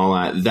King and all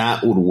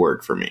that would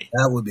work for me.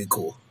 That would be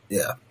cool.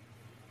 Yeah.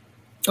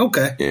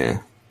 Okay.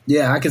 Yeah.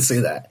 Yeah, I can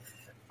see that.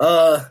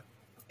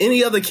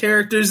 Any other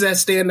characters that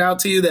stand out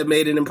to you that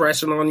made an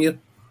impression on you?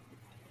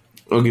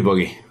 Oogie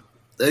Boogie.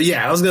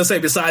 Yeah, I was going to say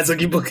besides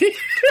Oogie Boogie.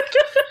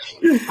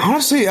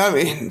 Honestly, I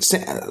mean,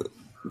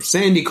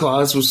 Sandy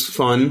Claus was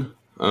fun.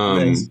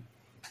 Nice.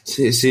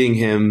 Seeing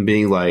him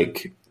being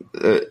like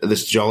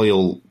this jolly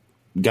old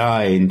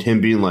guy and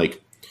him being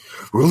like,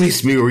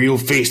 release me or you'll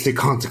face the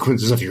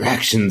consequences of your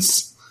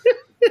actions.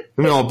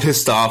 I'm all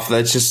pissed off.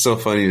 That's just so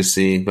funny to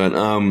see. But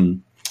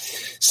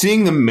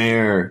seeing the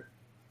mayor.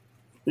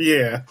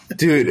 Yeah.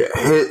 Dude,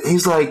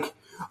 he's like,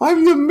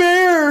 I'm the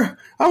mayor.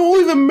 I'm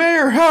only the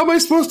mayor. How am I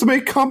supposed to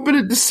make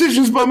competent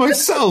decisions by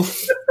myself?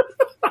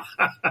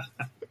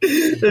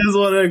 This is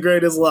one of the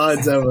greatest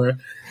lines ever.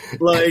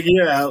 Like,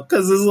 yeah,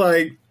 because it's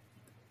like,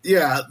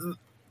 yeah,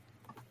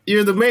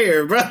 you're the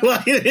mayor, bro.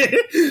 Like,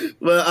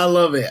 but I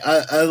love it.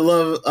 I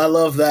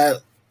love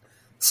that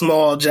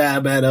small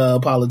jab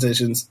at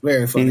politicians.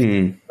 Very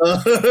funny.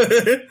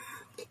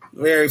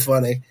 Very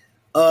funny.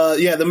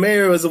 Yeah, the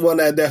mayor was the one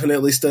that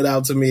definitely stood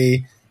out to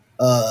me.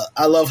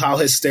 I love how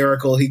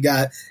hysterical he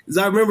got. Because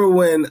I remember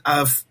when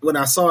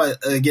I saw it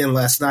again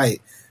last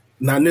night,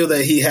 and I knew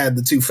that he had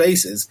the two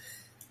faces,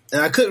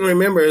 and I couldn't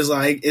remember. Is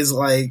like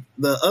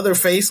the other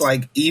face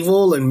like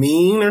evil and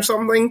mean or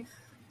something,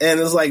 and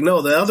it's like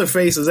no, the other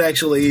face is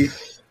actually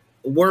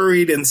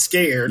worried and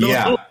scared.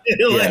 Yeah.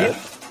 Yeah.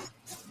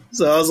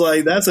 So I was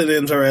like, that's an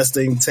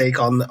interesting take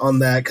on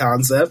that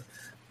concept.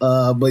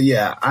 But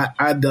yeah,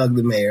 I dug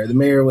the mayor. The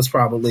mayor was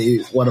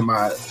probably one of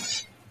my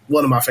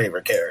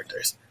favorite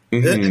characters.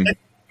 Mm-hmm.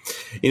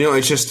 You know,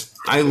 it's just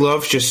I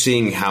love just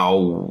seeing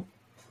how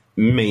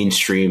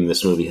mainstream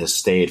this movie has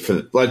stayed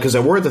for because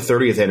we're at the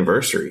 30th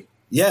anniversary.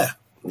 Yeah,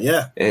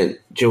 and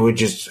it was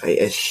just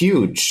it's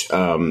huge.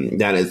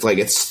 That it's like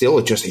it's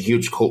still just a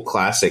huge cult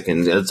classic,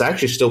 and it's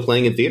actually still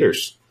playing in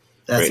theaters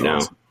right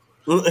awesome.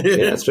 Now.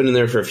 Yeah, it's been in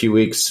there for a few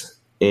weeks,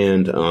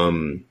 and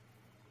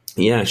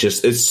yeah,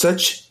 it's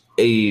such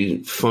a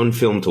fun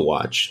film to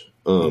watch.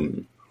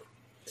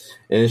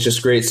 And it's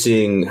just great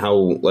seeing how,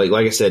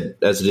 like I said,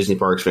 as a Disney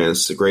Parks fan,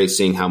 it's great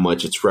seeing how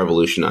much it's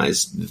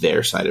revolutionized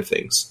their side of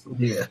things.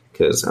 Yeah.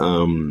 Because,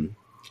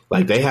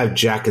 like, they have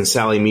Jack and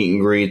Sally meet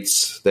and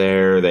greets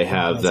there. They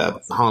have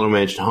that Haunted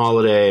Mansion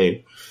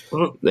holiday.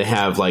 They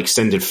have, like,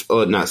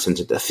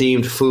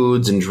 themed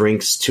foods and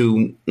drinks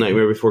to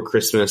Nightmare Before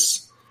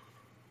Christmas.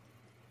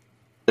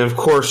 And, of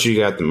course, you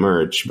got the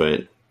merch,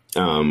 but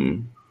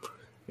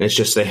it's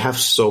just they have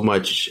so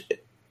much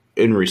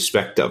in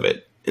respect of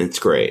it. And it's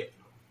great.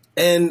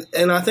 And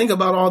I think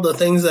about all the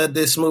things that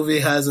this movie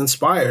has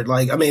inspired.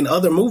 Like, I mean,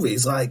 other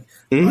movies like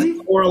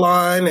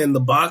Coraline and the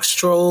Box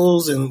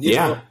Trolls and you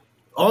know,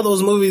 all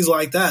those movies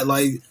like that.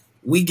 Like,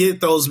 we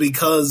get those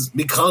because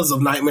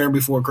of Nightmare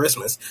Before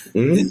Christmas.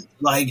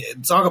 Like,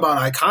 talk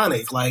about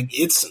iconic. Like,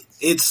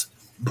 it's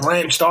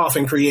branched off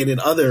and created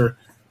other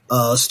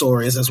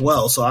stories as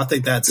well. So I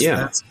think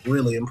that's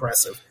really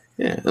impressive.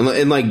 Yeah,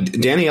 and like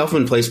Danny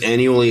Elfman plays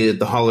annually at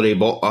the Holiday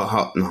Bowl.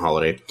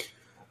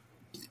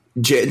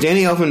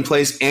 Danny Elfman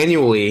plays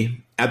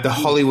annually at the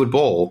Hollywood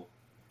Bowl,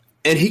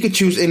 and he could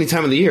choose any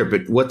time of the year.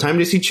 But what time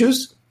does he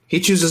choose?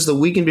 He chooses the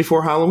weekend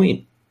before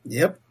Halloween.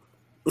 Yep.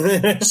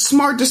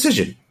 Smart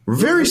decision.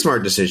 Very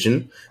smart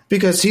decision,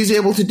 because he's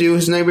able to do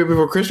his Nightmare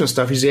Before Christmas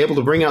stuff. He's able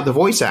to bring out the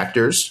voice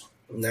actors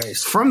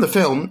from the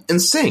film and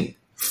sing.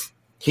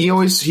 He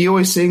always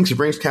sings. He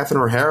brings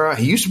Catherine O'Hara.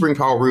 He used to bring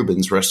Paul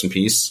Rubens, rest in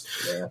peace.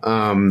 Yeah.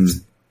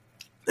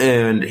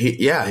 And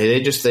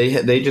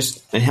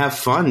they have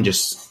fun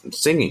just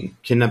singing.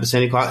 Kidnap the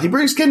Santa Claus. He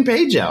brings Ken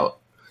Page out.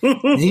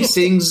 He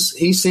sings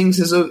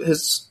his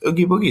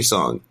Oogie Boogie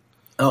song.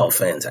 Oh,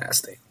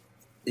 fantastic!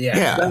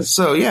 Yeah.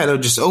 So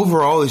just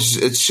overall,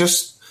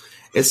 it's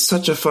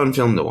such a fun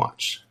film to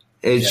watch.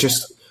 It's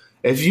just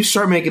if you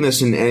start making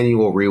this an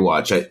annual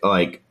rewatch,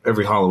 like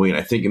every Halloween,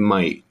 I think it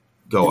might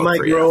go up. It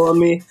might grow on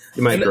me.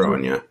 It might grow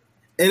on you,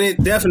 and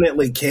it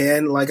definitely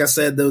can. Like I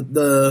said,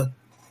 the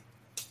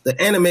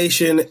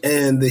animation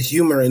and the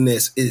humor in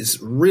this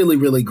is really,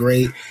 really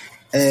great.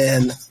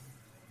 And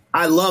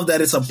I love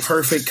that it's a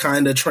perfect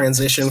kind of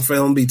transition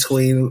film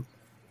between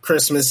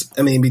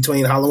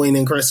Halloween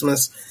and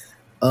Christmas.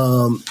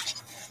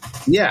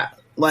 Yeah,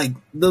 like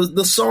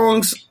the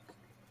songs,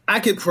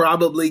 I could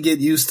probably get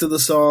used to the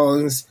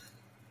songs.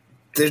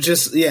 They're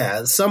just,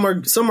 some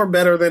are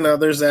better than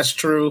others. That's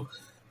true.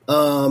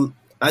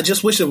 I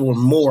just wish there were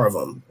more of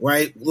them,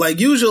 right?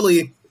 Like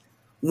usually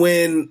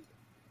when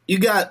you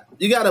got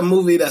a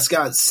movie that's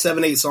got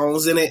 7-8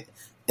 songs in it,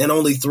 and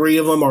only 3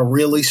 of them are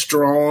really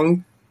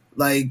strong.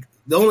 Like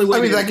the only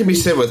way that can be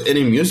said with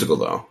any musical,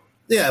 though.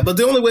 Yeah, but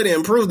the only way to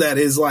improve that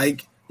is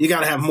like you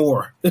got to have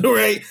more,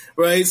 right?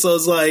 Right. So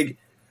it's like,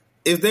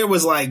 if there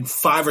was like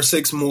 5 or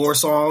 6 more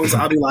songs,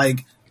 I'd be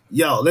like,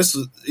 yo, this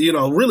is,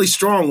 really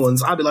strong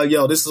ones. I'd be like,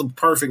 yo, this is a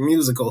perfect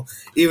musical,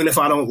 even if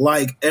I don't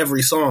like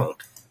every song.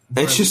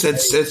 It's just,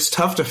 it's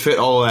tough to fit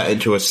all that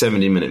into a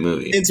 70-minute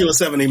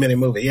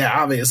movie. Yeah,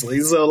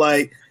 obviously. So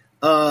like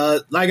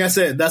I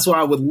said, that's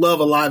why I would love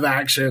a live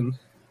action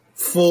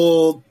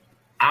full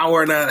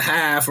hour and a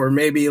half or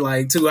maybe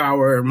like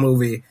 2-hour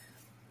movie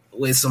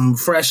with some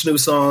fresh new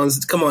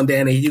songs. Come on,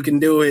 Danny, you can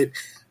do it.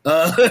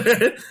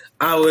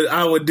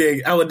 I would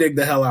dig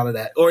the hell out of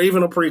that. Or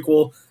even a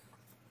prequel,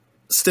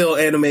 still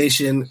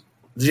animation.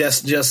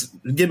 Just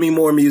give me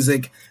more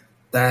music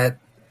that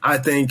I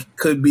think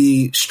could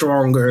be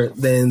stronger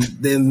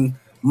than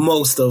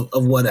most of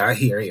what I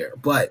hear here.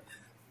 But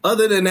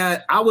other than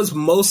that, I was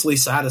mostly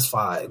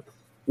satisfied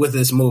with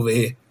this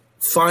movie.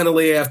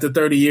 Finally, after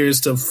 30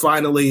 years, to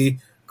finally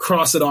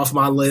cross it off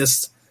my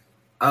list.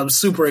 I'm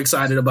super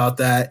excited about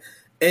that.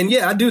 And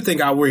yeah, I do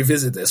think I'll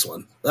revisit this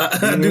one.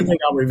 I do think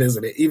I'll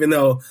revisit it, even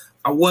though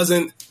I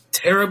wasn't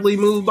terribly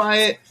moved by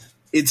it.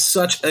 It's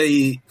such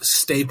a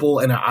staple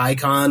and an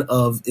icon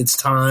of its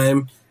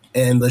time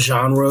and the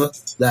genre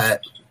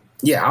that,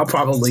 yeah, I'll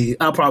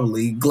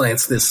probably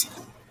glance this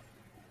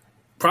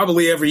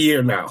probably every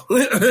year now.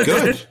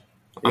 Good.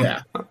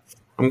 Yeah.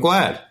 I'm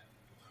glad.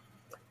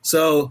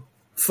 So,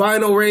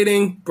 final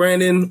rating,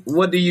 Brandon,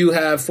 what do you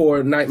have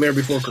for Nightmare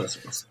Before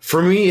Christmas?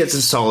 For me, it's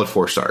a solid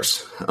 4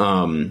 stars.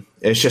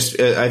 It's just,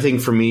 I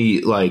think for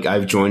me, like,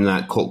 I've joined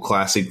that cult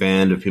classic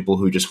band of people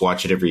who just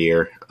watch it every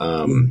year.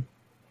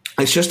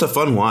 It's just a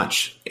fun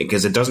watch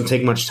because it doesn't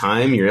take much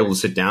time. You're able to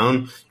sit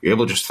down. You're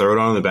able to just throw it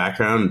on in the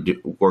background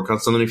and work on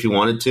something if you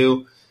wanted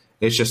to.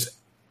 It's just,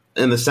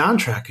 and the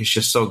soundtrack is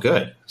just so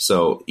good.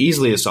 So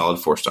easily a solid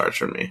 4 stars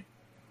for me.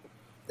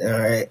 All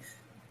right.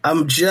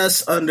 I'm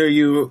just under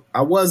you.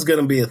 I was going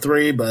to be a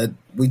 3, but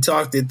we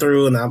talked it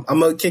through, and I'm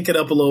going to kick it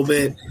up a little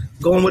bit.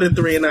 Going with a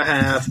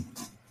 3.5.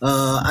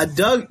 I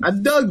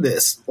dug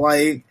this.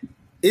 Like,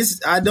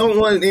 I don't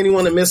want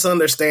anyone to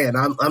misunderstand.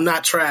 I'm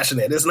not trashing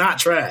it. It's not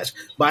trash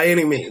by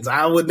any means.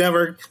 I would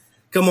never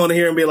come on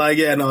here and be like,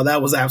 yeah, no,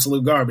 that was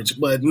absolute garbage.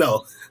 But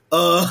no,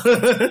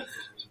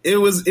 it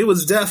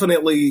was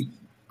definitely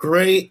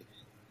great.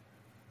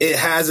 It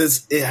has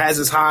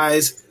its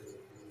highs.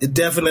 It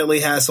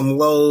definitely has some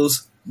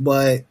lows,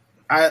 but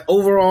I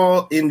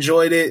overall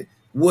enjoyed it.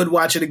 Would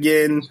watch it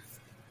again.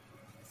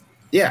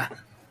 Yeah,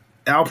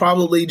 I'll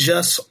probably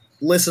just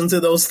listen to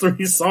those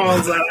 3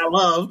 songs that I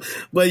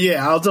love. But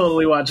yeah, I'll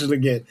totally watch it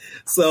again.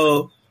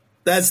 So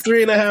that's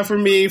 3.5 for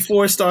me,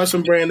 4 stars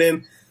from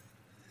Brandon.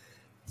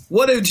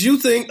 What did you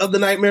think of The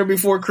Nightmare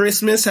Before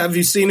Christmas? Have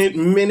you seen it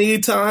many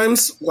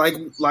times like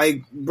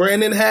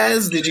Brandon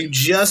has? Did you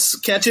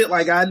just catch it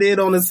like I did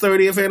on its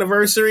 30th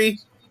anniversary?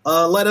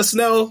 Let us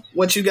know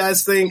what you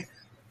guys think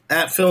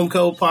at Film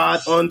Code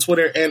Pod on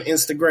Twitter and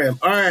Instagram.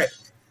 All right.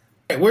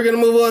 We're going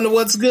to move on to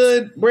What's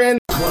Good. Brandon.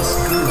 What's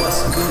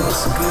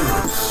good?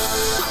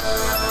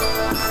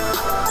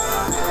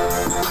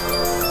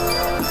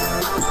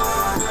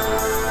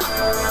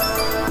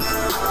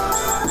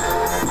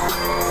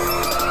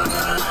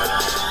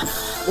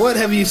 What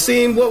have you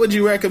seen? What would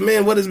you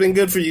recommend? What has been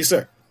good for you,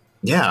 sir?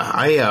 Yeah,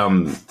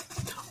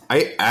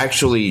 I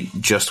actually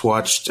just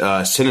watched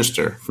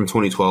Sinister from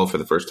 2012 for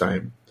the first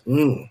time,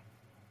 and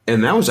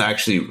that was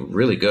actually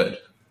really good.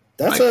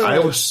 I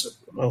was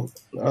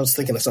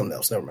thinking of something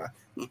else. Never mind.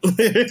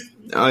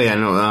 Oh yeah,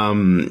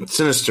 no.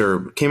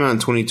 Sinister came out in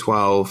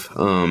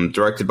 2012,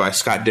 directed by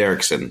Scott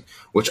Derrickson,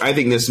 which I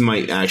think this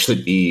might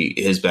actually be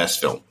his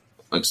best film.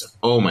 Like,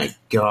 oh my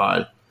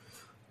god.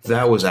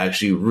 That was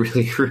actually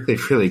really, really,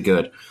 really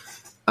good.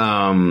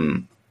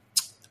 Ethan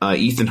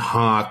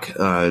Hawke,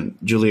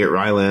 Juliet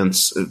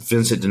Rylance,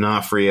 Vincent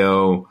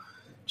D'Onofrio.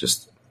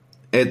 Just,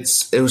 it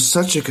was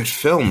such a good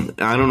film.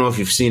 I don't know if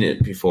you've seen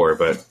it before,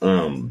 but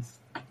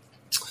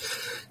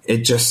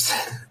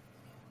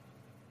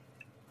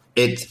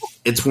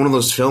it's one of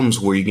those films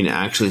where you can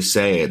actually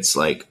say it's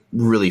like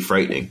really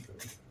frightening,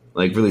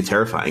 like really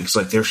terrifying. It's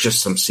like there's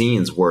just some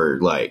scenes where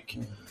like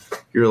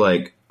you're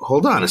like,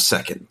 hold on a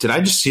second. Did I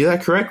just see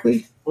that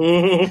correctly?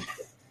 Mm-hmm.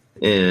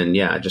 And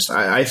yeah, just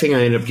I think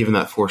I ended up giving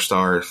that 4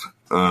 stars.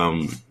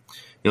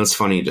 It's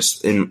funny.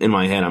 Just in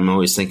my head, I'm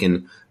always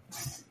thinking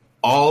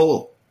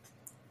all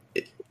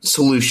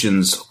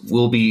solutions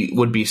would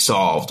be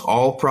solved.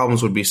 All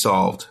problems would be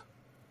solved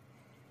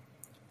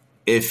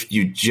if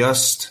you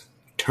just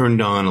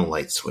turned on a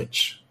light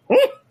switch.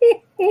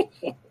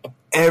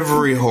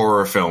 Every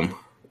horror film,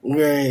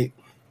 right?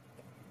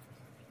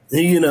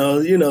 You know,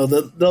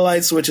 the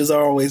light switches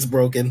are always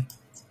broken.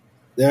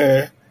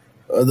 There,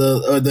 or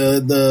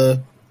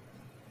the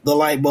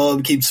light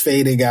bulb keeps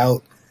fading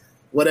out.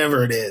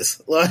 Whatever it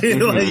is, like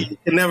you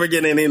can never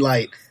get any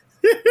light.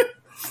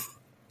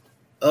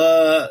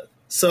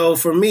 So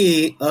for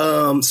me,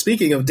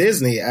 speaking of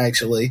Disney,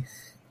 actually,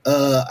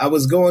 I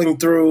was going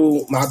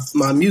through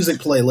my music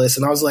playlist,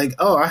 and I was like,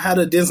 oh, I had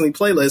a Disney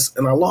playlist,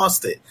 and I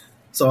lost it.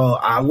 So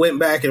I went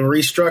back and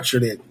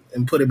restructured it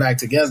and put it back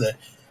together.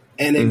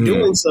 And in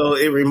doing so,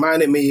 it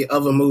reminded me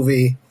of a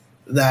movie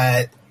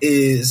that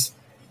is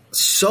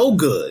so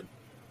good,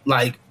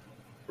 like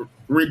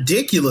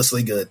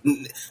ridiculously good,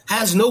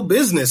 has no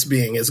business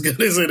being as good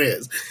as it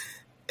is.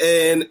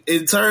 And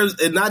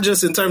not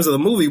just in terms of the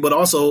movie, but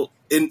also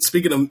in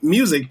speaking of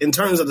music, in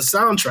terms of the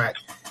soundtrack,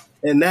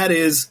 and that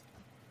is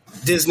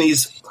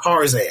Disney's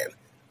Tarzan.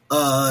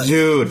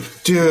 Dude,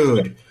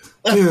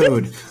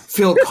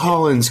 Phil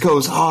Collins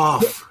goes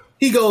off.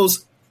 He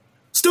goes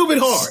stupid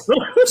hard.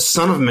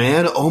 Son of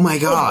Man, oh my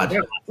God.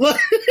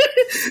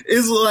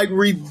 It's like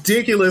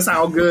ridiculous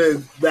how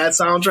good that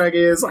soundtrack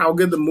is, how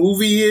good the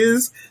movie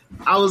is.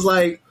 I was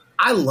like,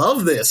 I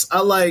love this.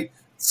 I like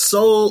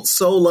so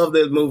love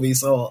this movie.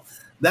 So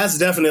that's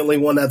definitely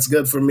one that's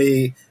good for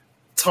me.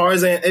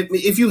 Tarzan,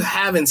 if you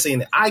haven't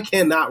seen it, I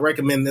cannot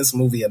recommend this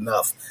movie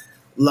enough.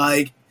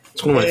 Like,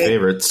 it's one of my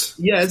favorites.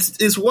 Yeah,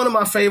 it's one of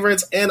my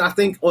favorites, and I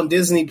think on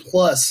Disney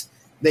Plus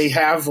they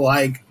have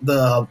like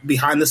the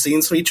behind the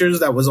scenes features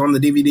that was on the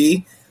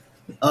DVD.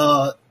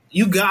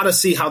 You gotta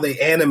see how they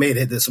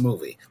animated this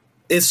movie.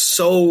 It's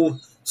so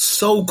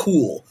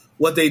cool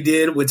what they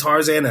did with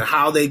Tarzan and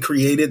how they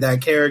created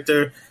that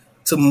character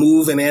to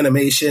move in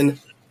animation.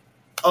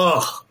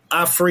 Oh,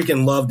 I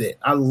freaking loved it.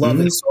 I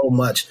love it so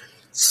much.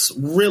 It's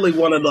really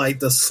one of like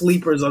the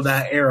sleepers of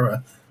that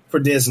era for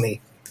Disney,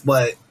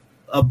 but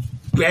a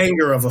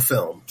banger of a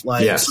film.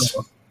 Like, yes.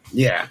 So,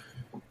 yeah.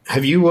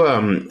 Have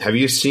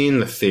you seen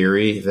the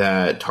theory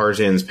that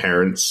Tarzan's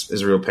parents,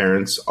 his real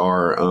parents,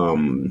 are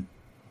Anna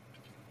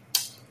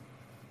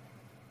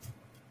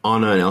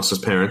and Elsa's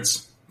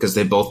parents because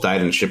they both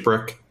died in a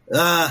shipwreck?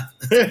 Have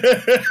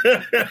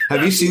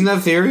you seen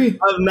that theory?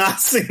 I've not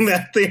seen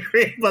that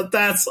theory, but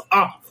that's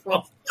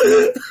awful.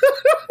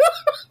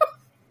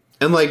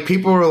 And like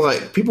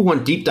people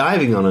went deep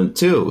diving on it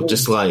too.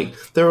 Just like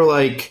they were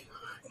like,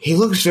 he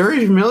looks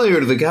very familiar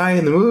to the guy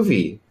in the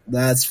movie.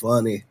 That's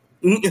funny.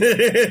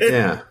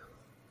 Yeah,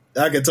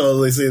 I could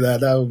totally see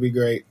that. That would be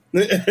great.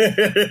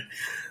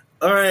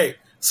 All right,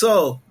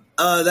 so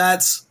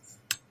that's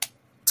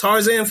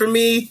Tarzan for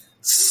me.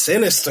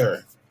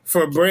 Sinister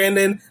for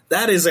Brandon.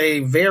 That is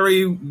a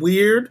very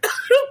weird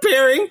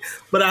pairing,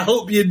 but I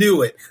hope you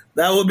do it.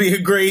 That would be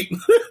a great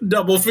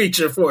double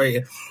feature for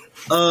you.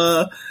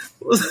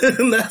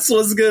 That's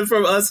what's good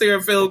from us here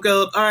at Film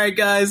Code. All right,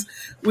 guys,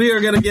 we are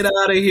going to get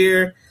out of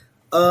here.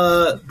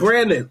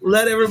 Brandon,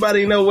 let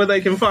everybody know where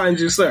they can find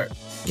you, sir.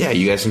 Yeah,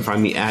 you guys can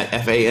find me at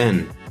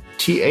FANTASMIC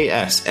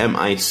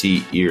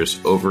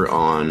Ears over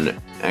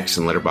on X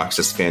and Letterboxd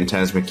as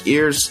Phantasmic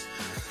Ears.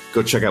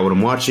 Go check out what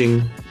I'm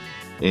watching.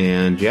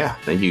 And yeah,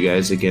 thank you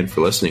guys again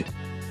for listening.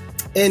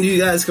 And you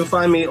guys can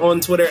find me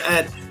on Twitter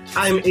at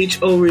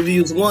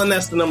I'mHOReviews1.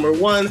 That's the number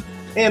 1.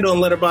 And on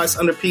Letterboxd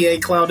under PA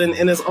Clouden.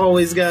 And as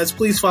always, guys,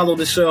 please follow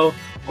the show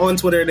on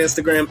Twitter and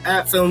Instagram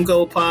at Film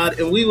Code Pod.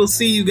 And we will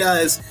see you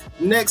guys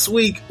next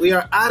week. We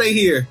are out of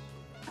here.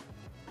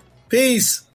 Peace.